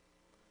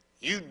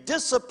 You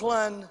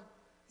discipline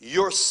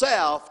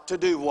yourself to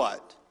do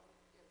what?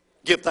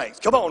 Give thanks.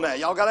 Come on now,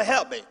 y'all got to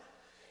help me.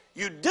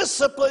 You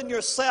discipline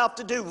yourself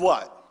to do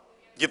what?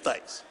 Give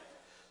thanks.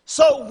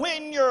 So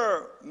when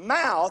your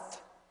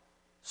mouth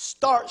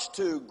starts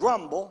to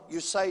grumble, you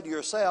say to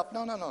yourself,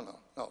 no,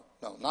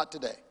 not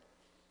today.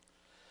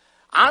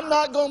 I'm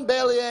not going to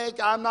bellyache.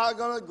 I'm not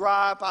going to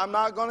gripe. I'm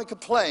not going to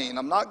complain.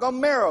 I'm not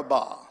going to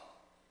marabah.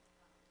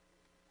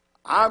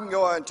 I'm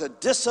going to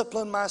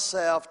discipline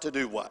myself to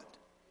do what?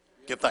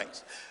 Give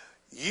thanks.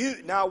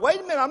 Now,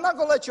 wait a minute. I'm not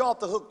going to let you off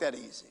the hook that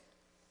easy.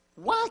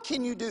 Why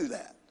can you do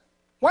that?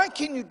 Why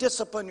can you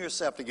discipline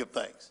yourself to give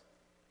thanks?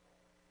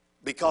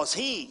 Because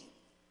He,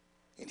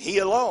 and He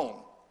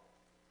alone,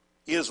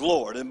 is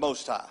Lord and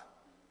Most High.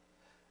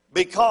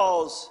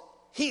 Because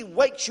He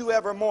wakes you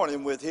every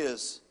morning with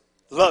His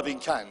loving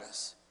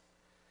kindness.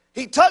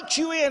 He tucks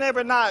you in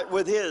every night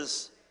with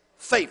His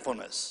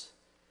faithfulness.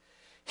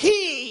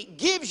 He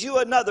gives you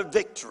another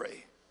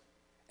victory,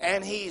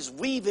 and He's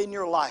weaving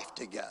your life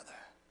together.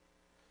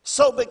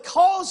 So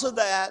because of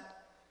that,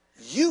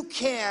 you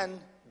can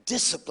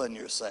discipline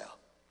yourself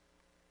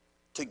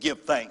to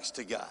give thanks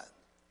to God.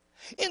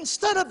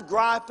 Instead of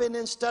griping,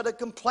 instead of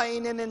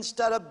complaining,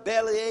 instead of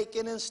belly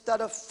aching,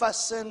 instead of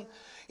fussing,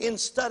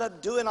 instead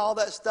of doing all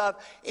that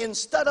stuff,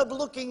 instead of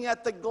looking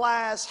at the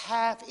glass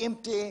half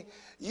empty,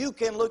 you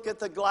can look at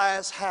the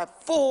glass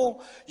half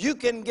full. You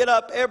can get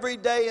up every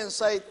day and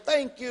say,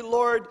 thank you,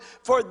 Lord,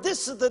 for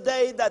this is the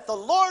day that the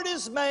Lord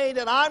has made,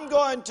 and I'm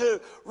going to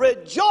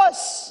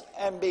rejoice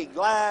and be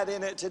glad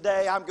in it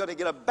today. I'm going to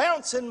get a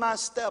bounce in my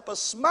step, a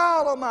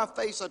smile on my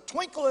face, a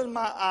twinkle in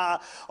my eye,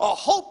 a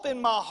hope in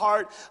my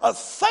heart, a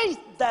faith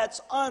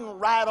that's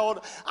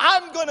unrattled.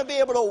 I'm going to be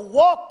able to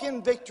walk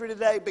in victory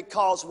today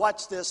because,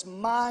 watch this,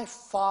 my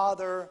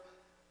Father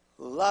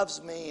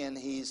loves me and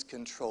He's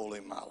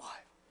controlling my life.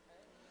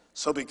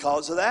 So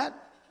because of that,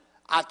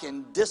 I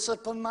can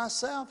discipline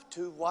myself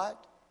to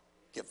what?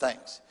 Give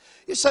thanks.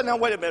 You say, now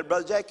wait a minute,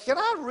 Brother Jack, can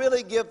I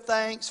really give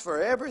thanks for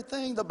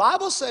everything? The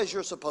Bible says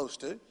you're supposed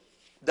to,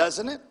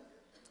 doesn't it?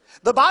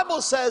 The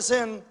Bible says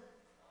in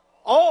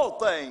all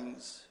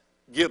things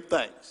give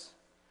thanks.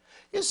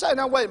 You say,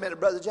 now wait a minute,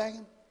 Brother Jack.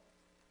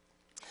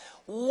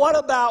 What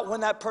about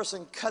when that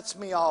person cuts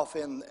me off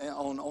on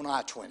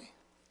I-20?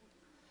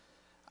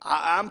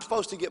 I'm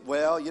supposed to get,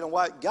 well, you know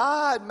what?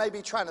 God may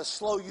be trying to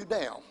slow you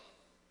down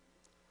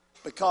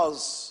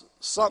because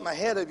something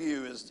ahead of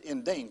you is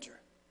in danger.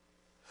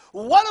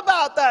 What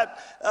about that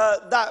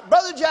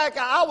Brother Jack,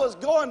 I was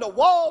going to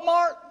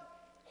Walmart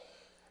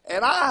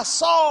and I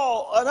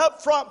saw an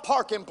upfront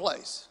parking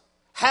place,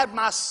 had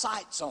my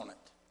sights on it.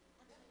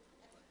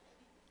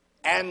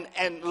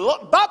 And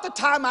look, about the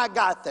time I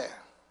got there,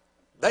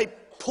 they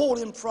pulled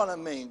in front of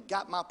me and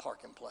got my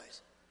parking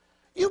place.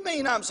 You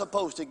mean I'm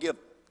supposed to give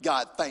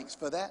God thanks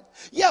for that?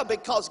 Yeah,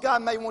 because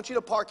God may want you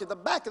to park at the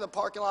back of the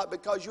parking lot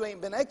because you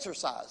ain't been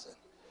exercising.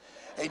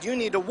 And you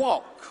need to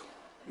walk.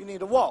 You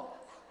need to walk.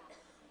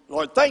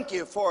 Lord, thank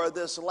you for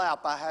this lap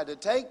I had to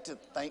take to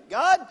thank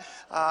God.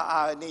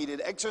 I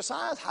needed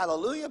exercise.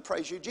 Hallelujah.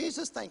 Praise you,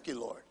 Jesus. Thank you,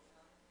 Lord.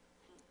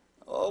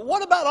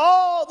 What about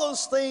all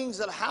those things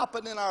that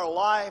happen in our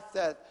life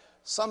that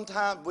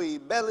sometimes we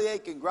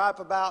bellyache and gripe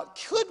about?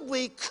 Could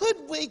we,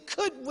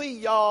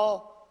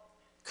 y'all?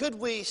 Could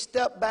we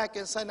step back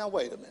and say, now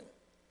wait a minute.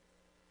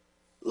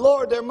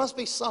 Lord, there must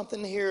be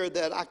something here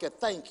that I could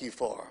thank you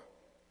for.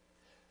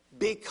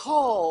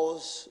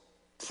 Because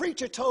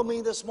preacher told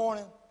me this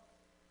morning,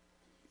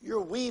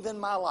 you're weaving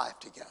my life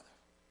together.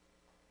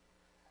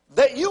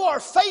 That you are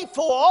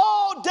faithful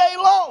all day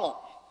long.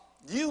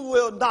 You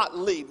will not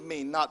leave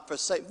me, not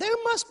forsake. There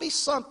must be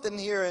something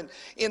here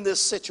in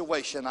this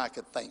situation I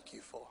could thank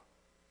you for.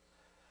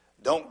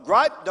 Don't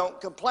gripe, don't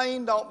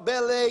complain, don't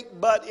bellyache,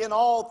 but in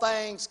all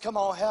things, come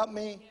on, help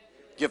me,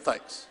 give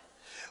thanks.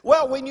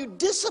 Well, when you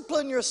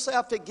discipline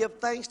yourself to give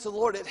thanks to the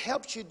Lord, it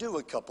helps you do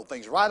a couple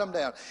things. Write them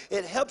down.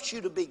 It helps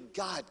you to be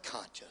God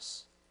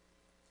conscious.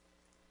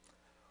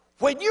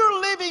 When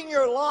you're living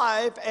your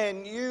life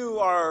and you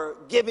are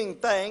giving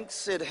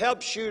thanks, it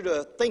helps you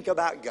to think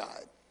about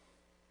God.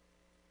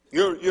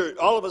 You're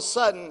all of a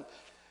sudden,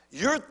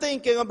 you're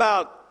thinking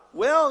about,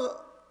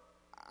 well,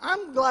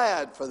 I'm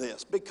glad for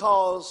this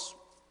because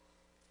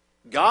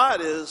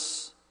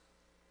God's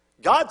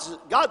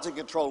in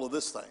control of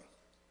this thing.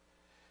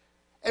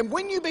 And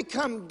when you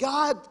become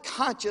God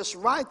conscious,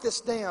 write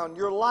this down,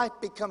 your life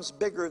becomes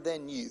bigger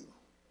than you.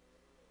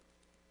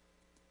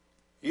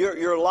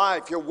 Your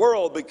life, your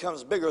world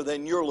becomes bigger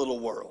than your little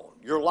world.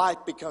 Your life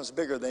becomes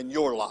bigger than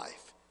your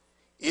life.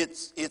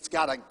 It's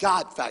got a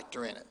God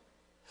factor in it.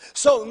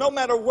 So no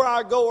matter where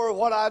I go or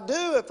what I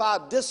do, if I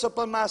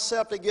discipline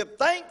myself to give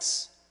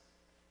thanks,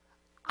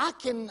 I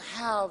can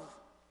have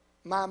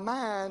my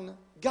mind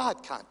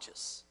God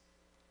conscious.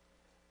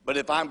 But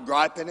if I'm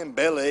griping and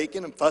belly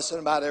aching and fussing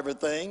about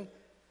everything,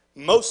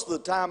 most of the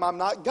time I'm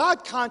not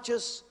God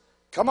conscious.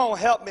 Come on,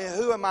 help me.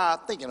 Who am I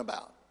thinking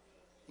about?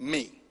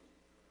 Me.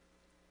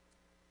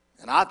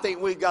 And I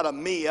think we've got a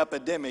me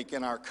epidemic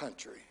in our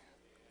country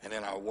and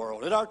in our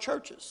world, in our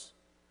churches.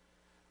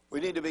 We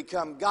need to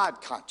become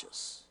God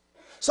conscious.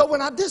 So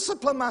when I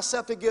discipline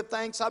myself to give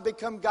thanks, I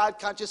become God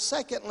conscious.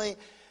 Secondly,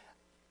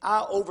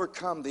 I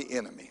overcome the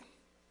enemy.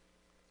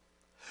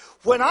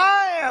 When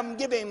I am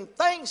giving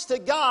thanks to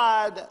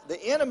God, the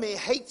enemy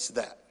hates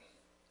that.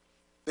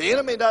 The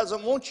enemy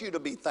doesn't want you to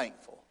be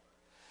thankful.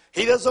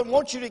 He doesn't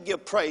want you to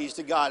give praise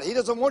to God. He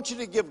doesn't want you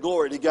to give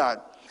glory to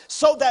God.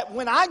 So that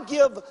when I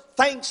give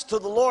thanks to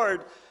the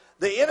Lord,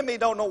 the enemy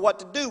don't know what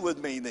to do with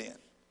me then.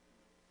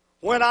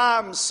 When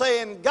I'm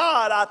saying,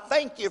 God, I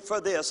thank you for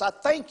this. I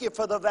thank you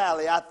for the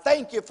valley. I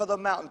thank you for the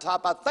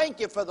mountaintop. I thank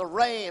you for the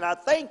rain. I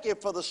thank you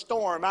for the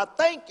storm. I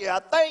thank you. I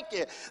thank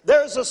you.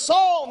 There's a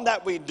song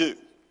that we do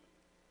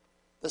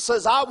that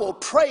says, I will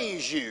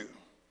praise you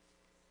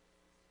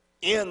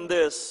in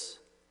this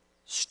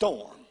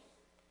storm,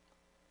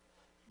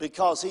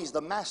 because he's the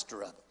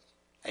master of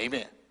it.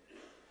 Amen.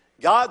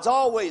 God's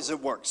always at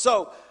work.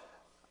 So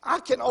I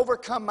can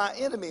overcome my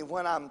enemy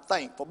when I'm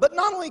thankful. But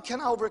not only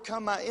can I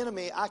overcome my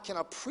enemy, I can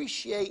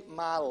appreciate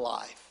my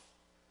life.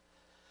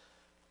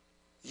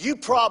 You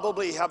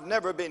probably have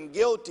never been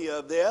guilty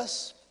of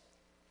this,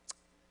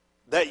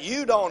 that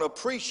you don't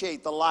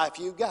appreciate the life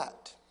you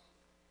got.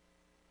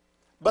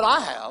 But I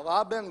have.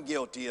 I've been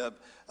guilty of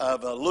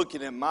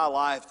looking at my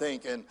life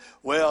thinking,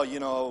 well, you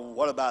know,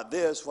 what about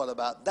this? What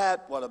about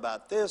that? What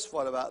about this?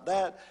 What about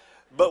that?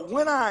 But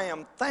when I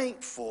am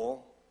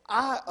thankful,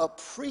 I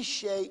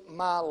appreciate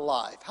my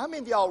life. How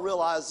many of y'all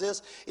realize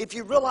this? If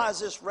you realize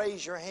this,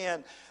 raise your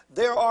hand.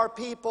 There are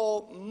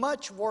people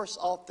much worse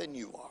off than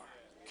you are.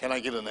 Can I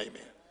get an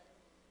amen?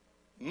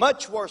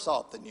 Much worse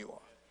off than you are.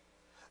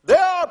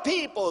 There are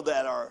people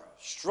that are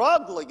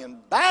struggling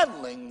and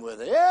battling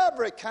with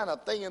every kind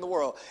of thing in the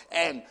world.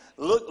 And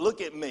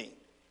look at me.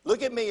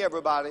 Look at me,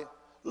 everybody.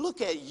 Look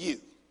at you.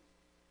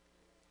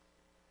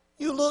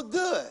 You look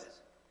good.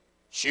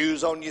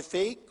 Shoes on your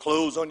feet,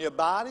 clothes on your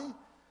body.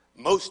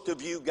 Most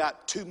of you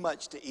got too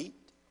much to eat.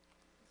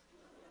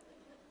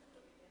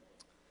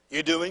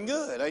 You're doing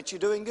good. Ain't you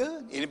doing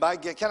good?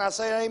 Anybody, can I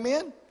say amen?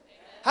 Amen?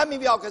 How many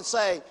of y'all can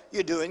say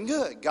you're doing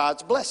good?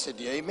 God's blessed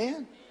you.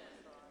 Amen?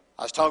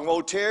 I was talking to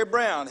old Terry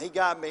Brown. He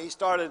got me. He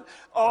started,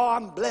 oh,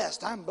 I'm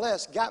blessed. I'm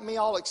blessed. Got me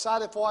all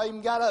excited before I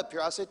even got up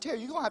here. I said, Terry,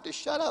 you're going to have to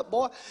shut up,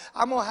 boy.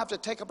 I'm going to have to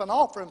take up an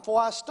offering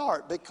before I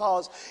start,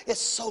 because it's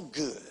so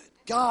good.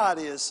 God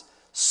is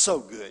so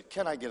good.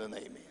 Can I get an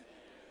amen?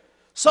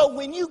 So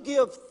when you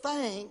give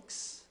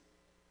thanks,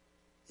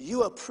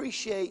 you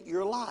appreciate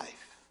your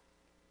life.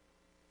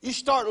 You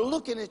start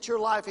looking at your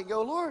life and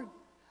go, Lord,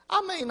 I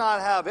may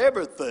not have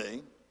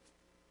everything,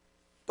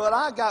 but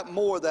I got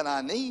more than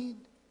I need.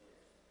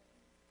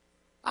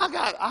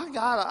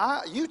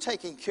 You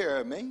taking care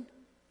of me.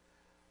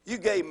 You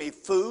gave me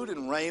food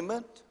and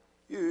raiment.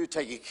 You're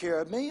taking care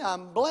of me.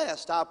 I'm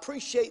blessed. I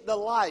appreciate the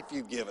life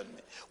you've given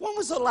me. When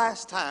was the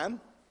last time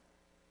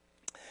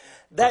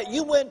that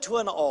you went to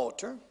an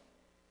altar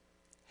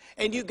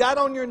and you got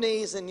on your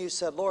knees and you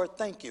said, Lord,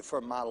 thank you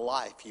for my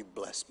life you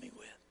blessed me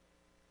with?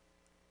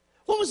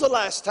 When was the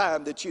last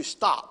time that you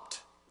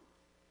stopped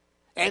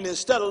and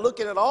instead of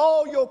looking at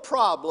all your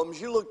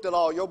problems, you looked at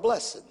all your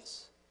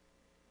blessings?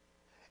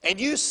 And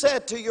you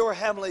said to your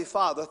Heavenly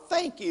Father,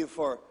 thank you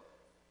for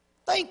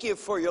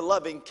your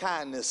loving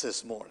kindness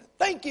this morning.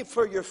 Thank you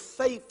for your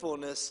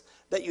faithfulness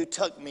that you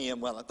took me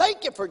in well.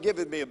 Thank you for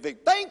giving me a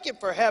victory. Thank you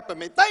for helping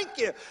me. Thank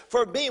you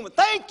for being with.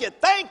 Thank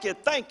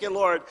you,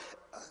 Lord.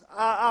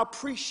 I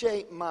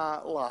appreciate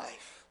my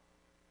life.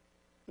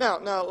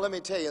 Now, let me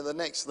tell you the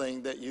next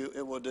thing that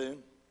it will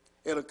do.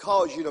 It'll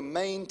cause you to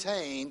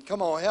maintain,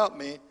 come on, help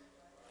me,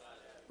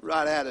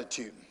 right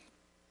attitude.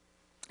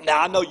 Now,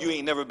 I know you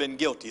ain't never been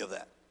guilty of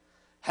that,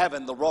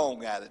 having the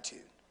wrong attitude.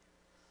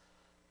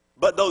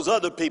 But those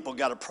other people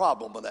got a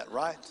problem with that,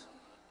 right?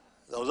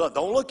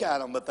 Don't look at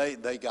them, but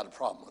they got a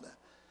problem with that.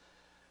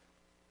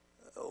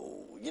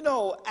 You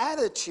know,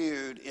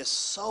 attitude is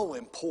so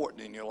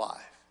important in your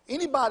life.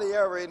 Anybody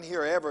ever in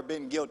here ever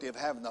been guilty of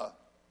having a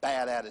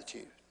bad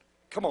attitude?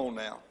 Come on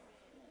now.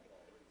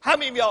 How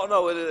many of y'all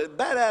know that a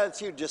bad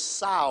attitude just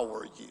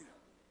sour you?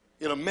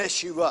 It'll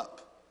mess you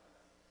up.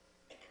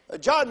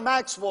 John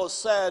Maxwell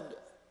said,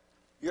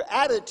 your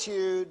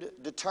attitude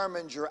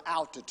determines your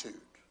altitude.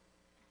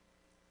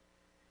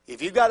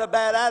 If you got a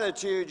bad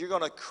attitude, you're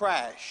going to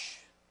crash.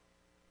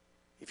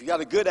 If you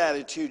got a good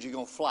attitude, you're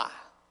going to fly.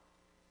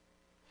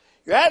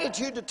 Your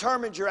attitude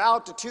determines your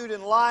altitude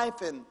in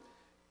life. And,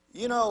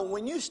 you know,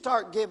 when you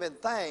start giving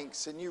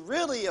thanks and you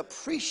really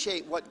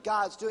appreciate what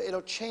God's doing,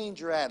 it'll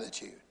change your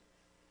attitude.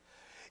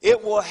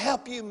 It will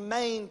help you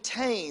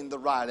maintain the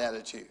right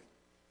attitude.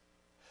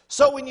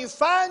 So when you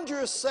find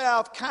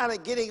yourself kind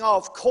of getting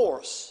off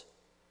course,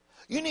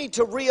 you need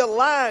to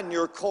realign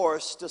your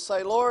course to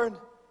say, Lord,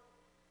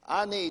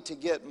 I need to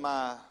get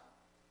my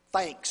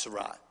thanks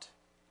right.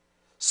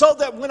 So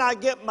that when I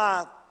get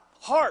my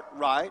heart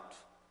right,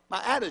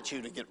 my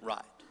attitude will get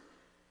right.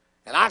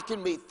 And I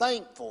can be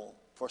thankful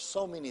for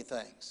so many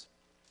things.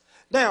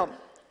 Now,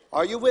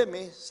 are you with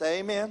me? Say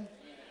amen. Amen.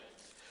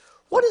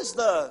 What is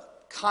the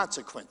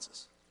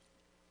consequences?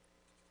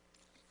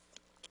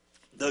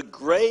 The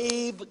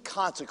grave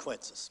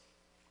consequences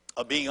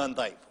of being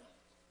unthankful.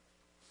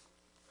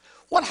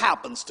 What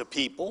happens to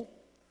people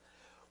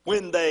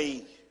when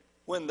they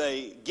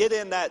get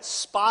in that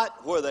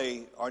spot where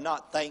they are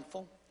not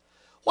thankful?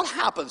 What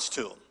happens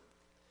to them?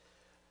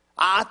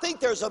 I think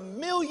there's a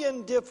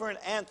million different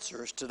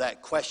answers to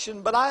that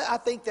question, but I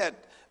think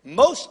that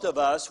most of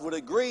us would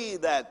agree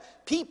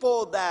that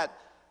people that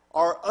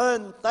are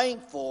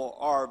unthankful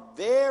are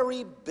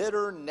very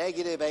bitter,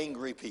 negative,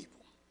 angry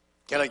people.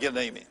 Can I get an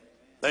amen?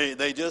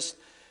 They're just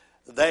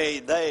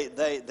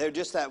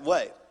that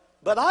way.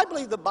 But I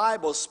believe the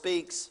Bible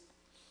speaks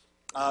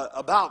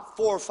about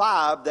 4 or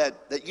 5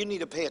 that you need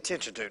to pay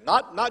attention to.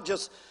 Not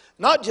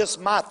just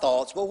my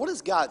thoughts, but what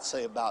does God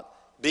say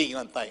about being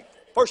unthankful?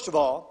 First of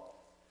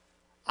all,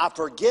 I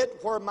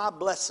forget where my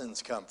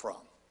blessings come from.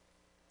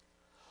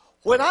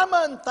 When I'm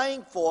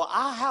unthankful,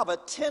 I have a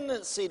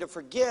tendency to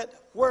forget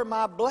where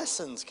my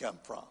blessings come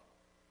from.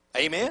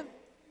 Amen?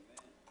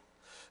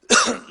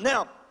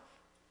 Now,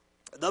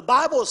 the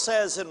Bible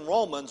says in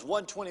Romans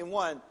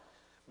 1:21,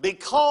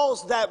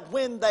 because that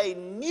when they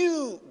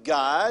knew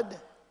God,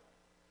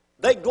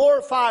 they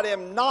glorified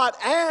Him not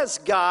as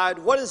God.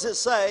 What does it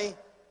say?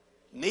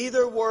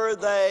 Neither were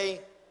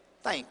they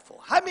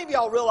thankful. How many of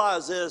y'all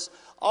realize this?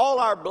 All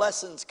our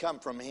blessings come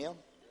from Him.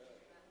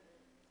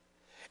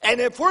 And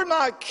if we're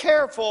not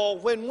careful,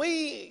 when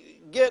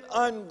we get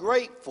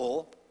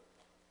ungrateful,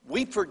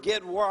 we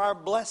forget where our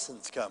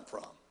blessings come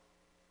from.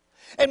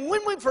 And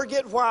when we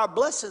forget where our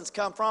blessings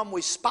come from,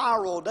 we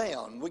spiral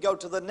down. We go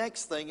to the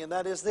next thing, and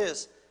that is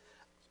this.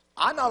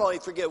 I not only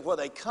forget where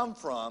they come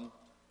from,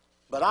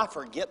 but I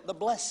forget the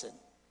blessing.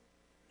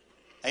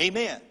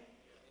 Amen.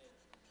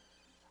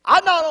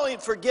 I not only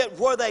forget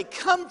where they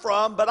come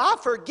from, but I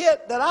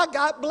forget that I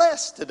got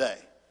blessed today.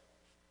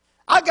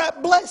 I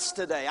got blessed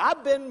today.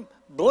 I've been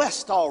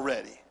blessed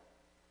already.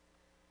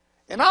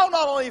 And I'll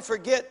not only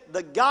forget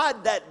the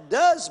God that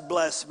does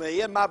bless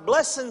me, and my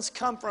blessings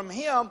come from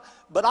Him,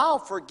 but I'll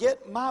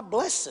forget my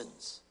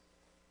blessings.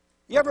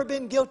 You ever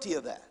been guilty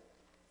of that?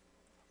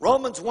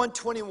 Romans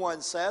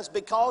 1:21 says,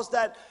 because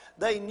that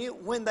they knew,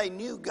 when they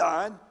knew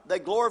God, they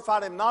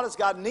glorified Him not as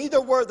God, neither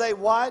were they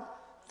what?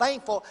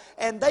 Thankful,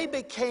 and they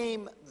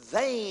became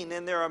vain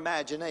in their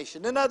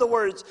imagination. In other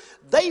words,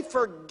 they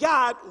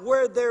forgot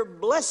where their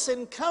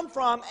blessing come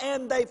from,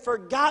 and they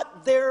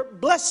forgot their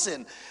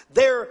blessing.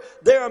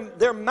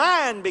 Their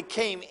mind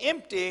became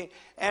empty,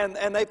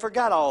 and they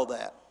forgot all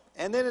that.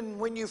 And then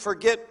when you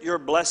forget your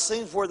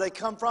blessings, where they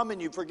come from,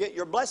 and you forget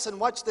your blessing,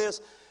 watch this,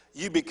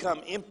 you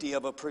become empty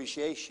of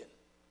appreciation.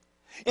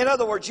 In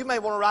other words, you may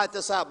want to write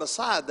this out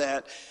beside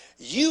that.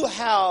 You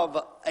have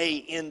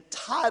an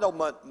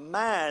entitlement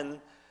mind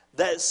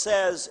that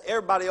says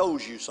everybody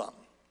owes you something.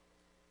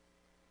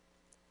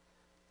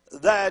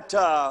 That,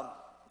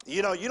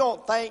 you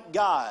don't thank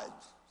God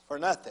for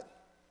nothing.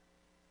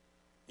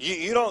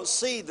 You don't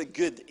see the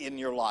good in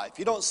your life.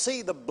 You don't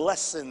see the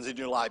blessings in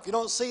your life. You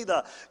don't see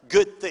the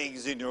good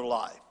things in your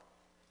life.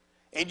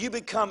 And you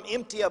become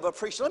empty of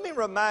appreciation. Let me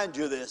remind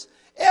you of this.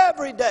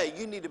 Every day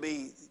you need to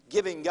be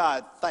giving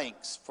God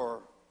thanks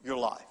for your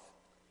life.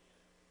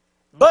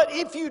 But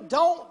if you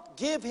don't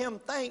give Him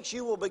thanks,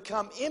 you will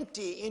become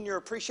empty in your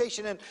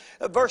appreciation. And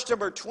verse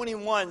number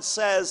 21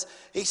 says,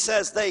 He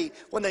says,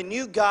 when they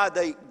knew God,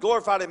 they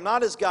glorified Him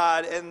not as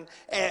God,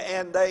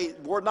 and they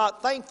were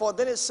not thankful. And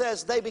then it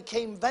says they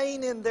became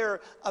vain in their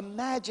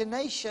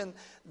imagination.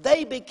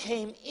 They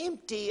became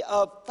empty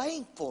of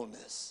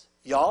thankfulness.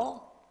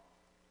 Y'all,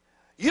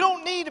 you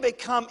don't need to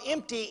become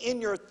empty in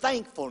your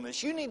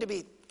thankfulness. You need to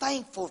be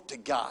thankful to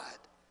God.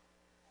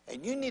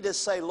 And you need to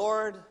say,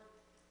 Lord,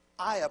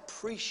 I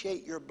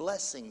appreciate your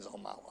blessings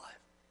on my life.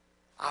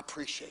 I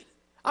appreciate it.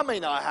 I may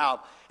not have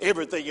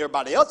everything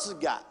everybody else has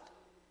got,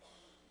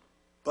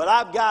 but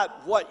I've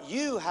got what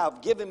you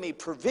have given me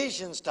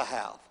provisions to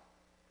have.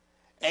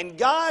 And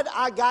God,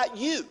 I got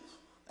you.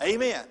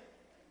 Amen.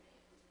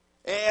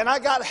 And I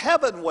got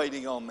heaven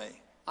waiting on me.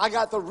 I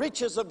got the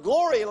riches of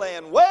glory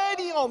land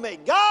waiting on me.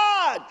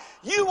 God,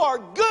 you are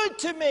good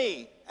to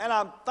me, and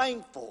I'm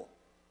thankful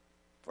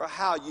for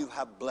how you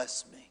have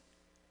blessed me.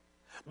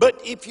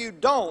 But if you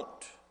don't,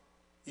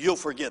 you'll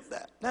forget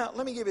that. Now,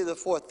 let me give you the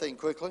fourth thing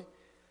quickly.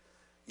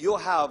 You'll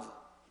have,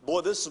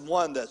 boy, this is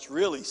one that's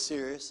really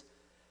serious.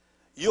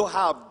 You'll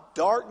have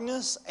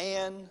darkness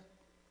and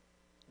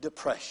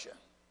depression.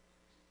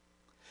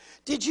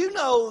 Did you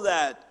know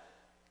that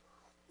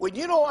when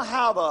you don't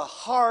have a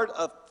heart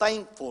of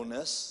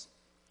thankfulness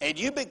and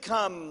you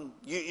become,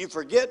 you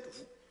forget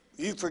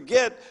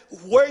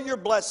where your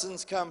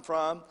blessings come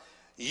from,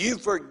 you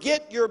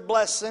forget your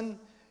blessing,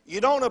 you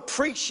don't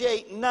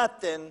appreciate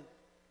nothing,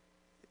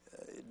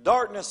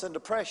 darkness and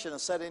depression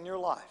is set in your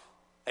life.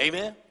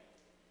 Amen?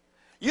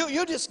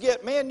 You'll just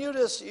get, man, you'll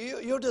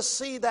just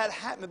see that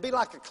happen. It'll be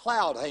like a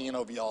cloud hanging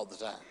over you all the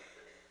time.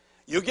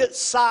 You'll get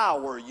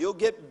sour, you'll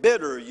get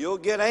bitter, you'll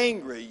get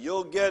angry,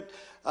 you'll get,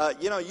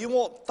 you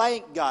won't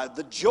thank God.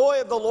 The joy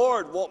of the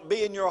Lord won't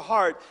be in your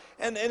heart.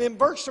 And in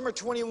verse number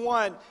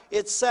 21,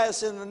 it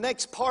says in the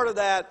next part of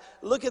that,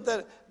 look at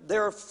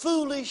their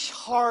foolish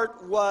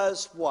heart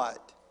was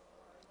what?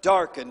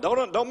 Darkened.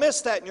 Don't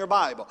miss that in your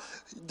Bible.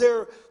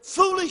 Their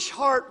foolish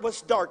heart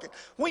was darkened.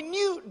 When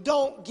you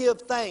don't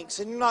give thanks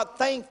and you're not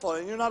thankful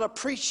and you're not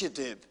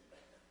appreciative,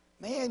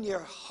 man,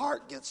 your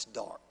heart gets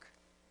dark.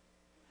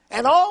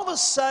 And all of a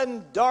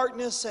sudden,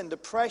 darkness and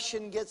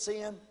depression gets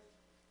in.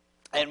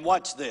 And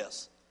watch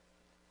this.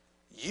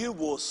 You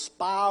will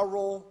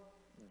spiral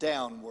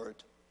downward.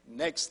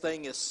 Next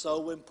thing is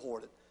so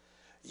important.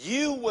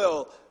 You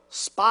will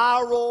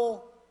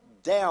spiral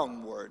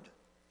downward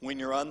when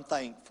you're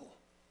unthankful.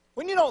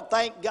 When you don't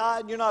thank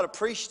God, you're not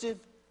appreciative,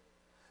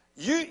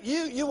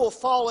 you will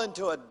fall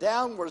into a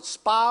downward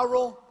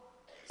spiral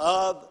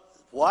of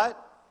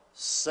what?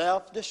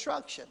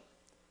 Self-destruction.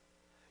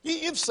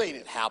 You've seen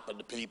it happen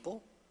to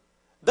people.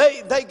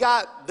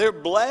 They're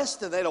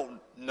blessed and they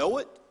don't know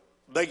it.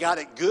 They got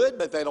it good,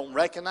 but they don't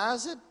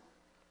recognize it.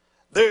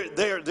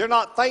 They're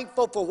not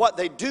thankful for what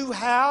they do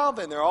have,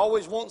 and they're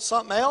always wanting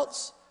something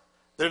else.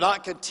 They're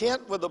not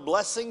content with the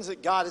blessings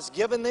that God has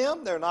given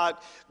them. They're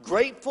not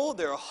grateful.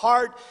 Their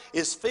heart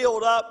is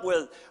filled up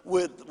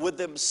with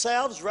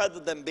themselves rather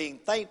than being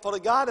thankful to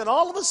God. And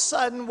all of a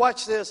sudden,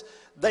 watch this,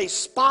 they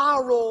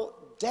spiral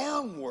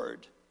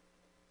downward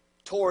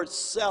towards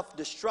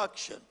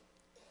self-destruction.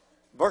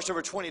 Verse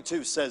number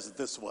 22 says it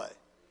this way.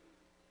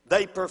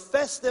 They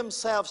profess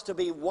themselves to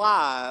be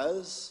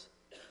wise,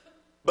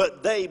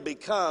 but they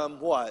become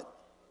what?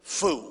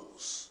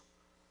 Fools.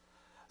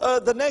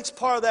 The next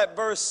part of that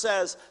verse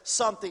says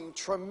something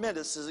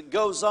tremendous. As it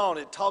goes on,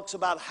 it talks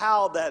about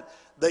how that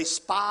they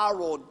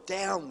spiral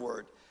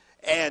downward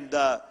and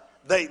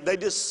they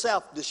just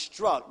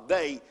self-destruct.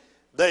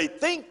 They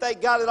think they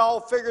got it all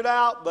figured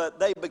out, but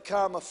they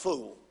become a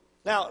fool.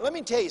 Now, let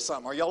me tell you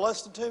something. Are y'all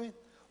listening to me?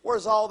 Where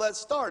does all that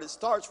start? It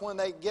starts when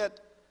they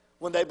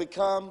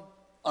become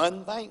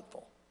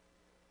unthankful.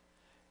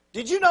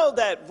 Did you know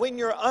that when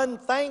you're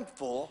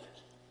unthankful,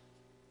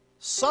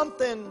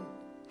 something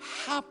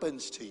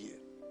happens to you?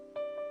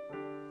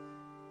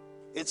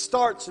 It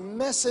starts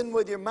messing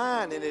with your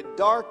mind and it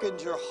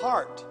darkens your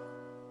heart.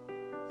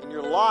 And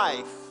your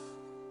life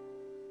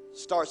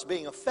starts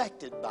being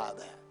affected by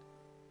that.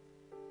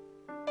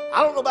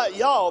 I don't know about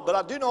y'all, but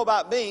I do know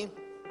about me.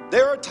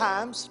 There are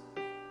times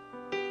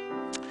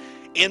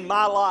in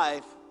my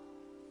life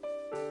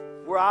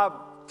where I've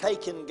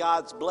taken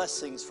God's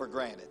blessings for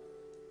granted.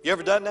 You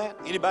ever done that?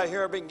 Anybody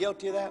here ever been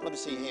guilty of that? Let me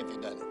see your hand if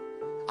you've done it.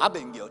 I've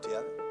been guilty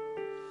of it.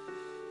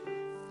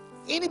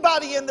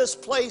 Anybody in this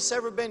place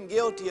ever been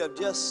guilty of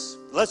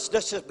let's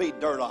just be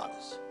dirt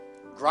honest,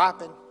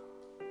 griping?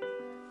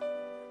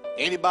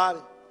 Anybody?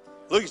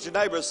 Look at your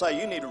neighbor and say,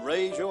 you need to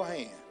raise your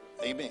hand.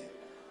 Amen.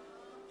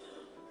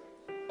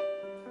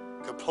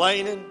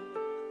 Complaining?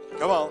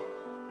 Come on.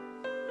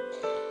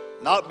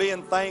 Not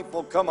being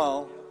thankful? Come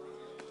on.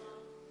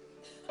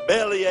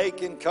 Belly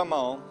aching? Come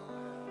on.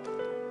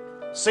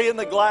 Seeing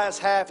the glass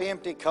half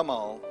empty? Come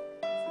on.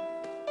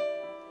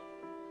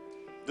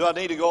 Do I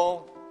need to go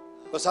on?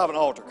 Let's have an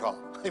altar call.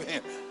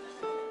 Amen.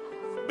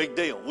 Big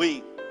deal.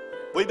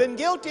 We've been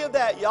guilty of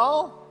that,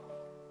 y'all.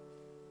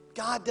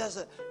 God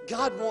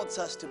wants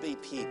us to be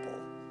people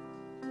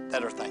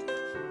that are thankful.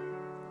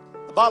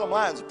 The bottom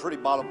line is a pretty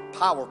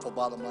powerful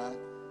bottom line.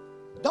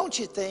 Don't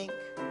you think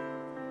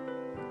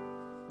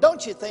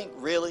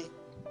really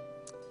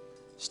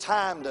it's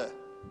time to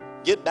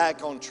get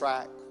back on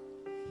track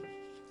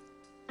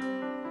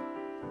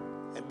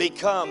and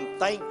become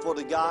thankful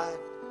to God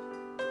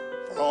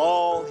for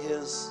all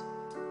His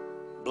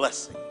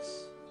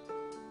blessings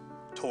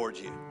towards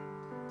you?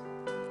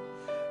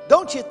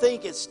 Don't you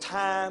think it's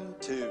time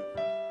to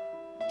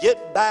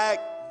get back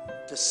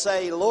to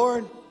say,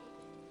 Lord,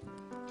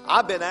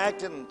 I've been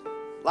acting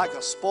like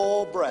a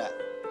spoiled brat.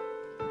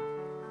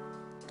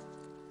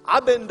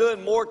 I've been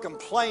doing more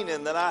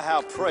complaining than I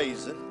have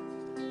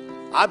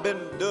praising. I've been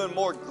doing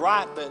more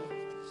griping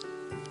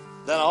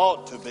than I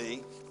ought to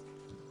be.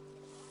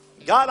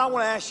 God, I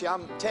want to ask you,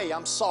 tell you,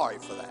 I'm sorry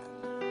for that.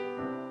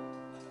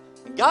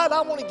 God,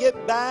 I want to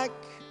get back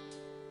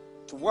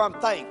to where I'm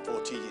thankful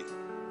to you.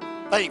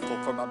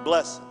 Thankful for my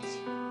blessings.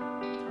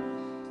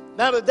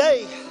 Now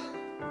today,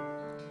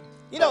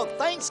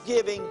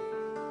 Thanksgiving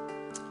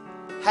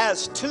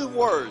has two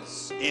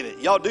words in it.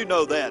 Y'all do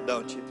know that,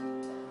 don't you?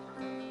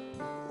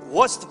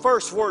 What's the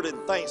first word in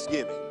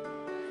Thanksgiving?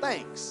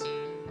 Thanks.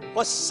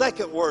 What's the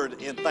second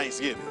word in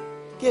Thanksgiving?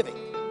 Giving.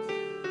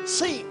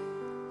 See,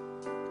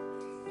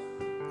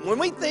 when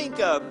we think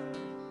of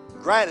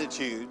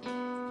gratitude,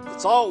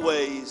 it's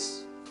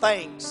always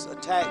thanks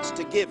attached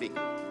to giving.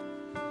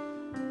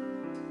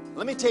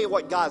 Let me tell you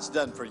what God's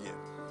done for you.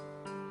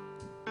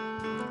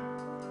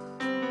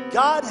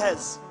 God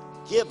has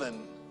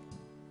given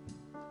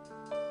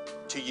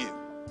to you.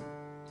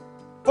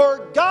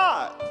 For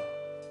God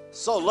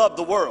so loved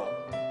the world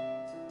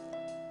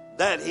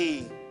that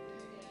He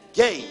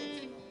gave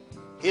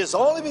His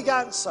only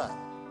begotten Son,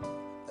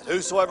 that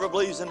whosoever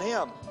believes in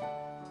Him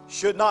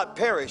should not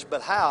perish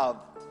but have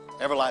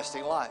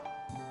everlasting life.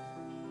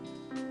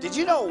 Did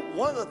you know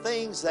one of the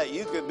things that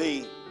you could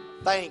be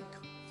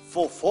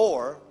thankful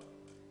for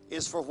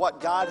is for what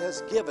God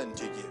has given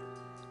to you?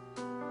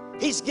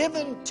 He's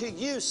given to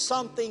you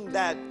something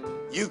that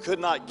you could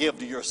not give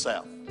to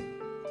yourself.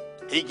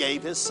 He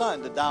gave His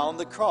Son to die on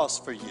the cross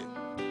for you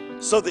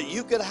so that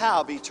you could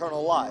have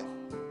eternal life.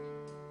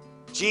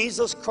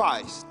 Jesus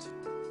Christ,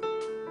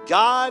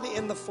 God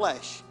in the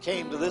flesh,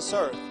 came to this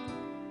earth,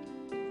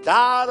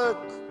 died a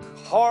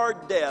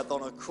hard death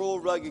on a cruel,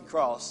 rugged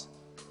cross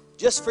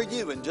just for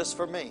you and just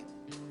for me.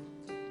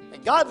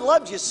 And God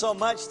loved you so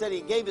much that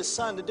He gave His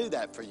Son to do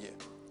that for you.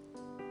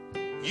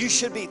 You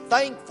should be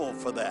thankful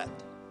for that,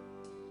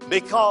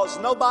 because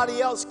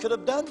nobody else could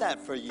have done that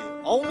for you.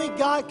 Only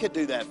God could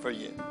do that for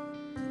you.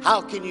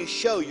 How can you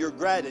show your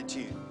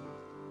gratitude?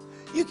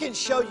 You can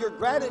show your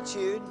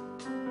gratitude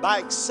by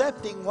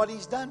accepting what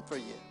He's done for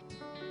you.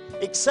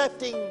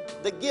 Accepting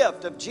the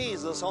gift of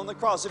Jesus on the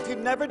cross. If you've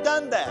never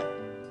done that,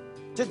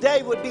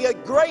 today would be a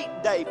great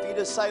day for you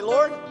to say,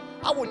 Lord,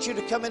 I want you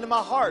to come into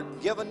my heart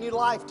and give a new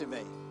life to me.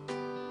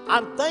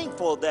 I'm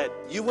thankful that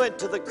you went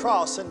to the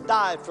cross and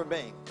died for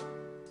me.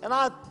 And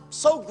I'm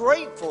so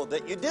grateful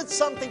that you did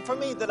something for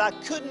me that I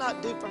could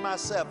not do for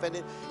myself.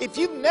 And if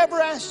you've never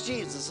asked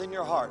Jesus in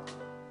your heart,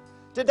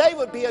 today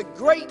would be a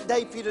great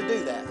day for you to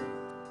do that.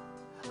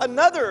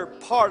 Another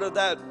part of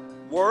that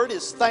word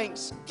is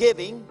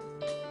thanksgiving.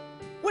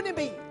 Wouldn't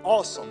it be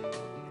awesome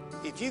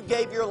if you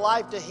gave your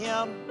life to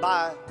Him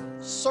by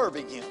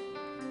serving Him?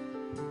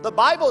 The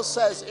Bible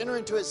says, enter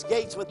into His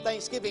gates with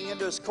thanksgiving,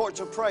 into His courts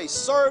with praise.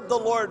 Serve the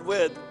Lord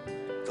with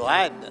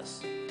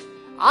gladness.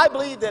 I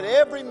believe that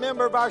every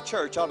member of our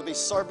church ought to be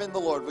serving the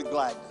Lord with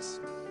gladness.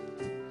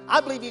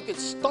 I believe you could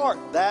start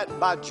that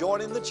by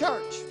joining the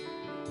church.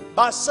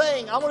 By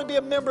saying, I want to be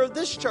a member of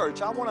this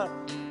church. I want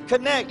to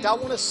connect. I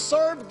want to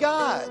serve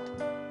God.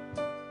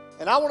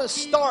 And I want to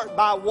start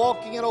by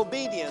walking in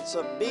obedience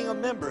of being a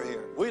member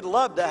here. We'd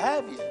love to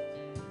have you.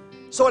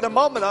 So in a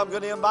moment, I'm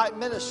going to invite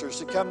ministers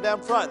to come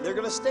down front. They're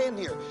going to stand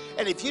here.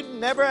 And if you've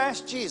never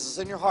asked Jesus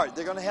in your heart,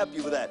 they're going to help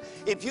you with that.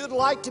 If you'd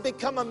like to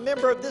become a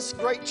member of this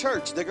great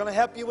church, they're going to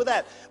help you with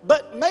that.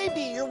 But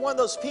maybe you're one of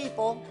those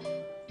people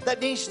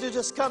that needs to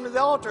just come to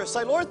the altar and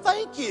say, Lord,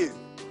 thank you.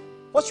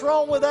 What's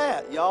wrong with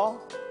that,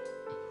 y'all?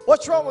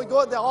 What's wrong with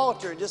going to the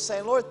altar and just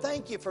saying, Lord,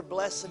 thank you for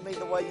blessing me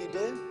the way you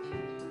do.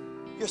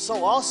 You're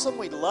so awesome.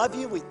 We love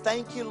you. We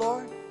thank you,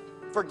 Lord.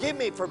 Forgive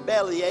me for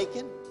belly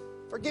aching.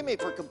 Forgive me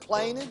for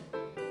complaining.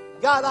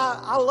 God,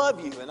 I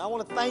love you, and I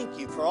want to thank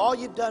you for all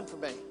you've done for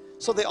me.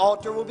 So the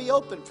altar will be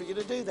open for you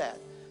to do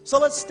that. So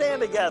let's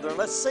stand together and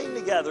let's sing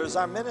together as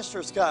our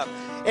ministers come.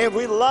 And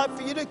we'd love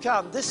for you to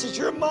come. This is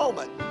your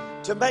moment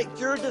to make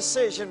your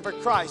decision for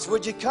Christ.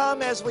 Would you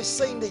come as we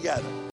sing together?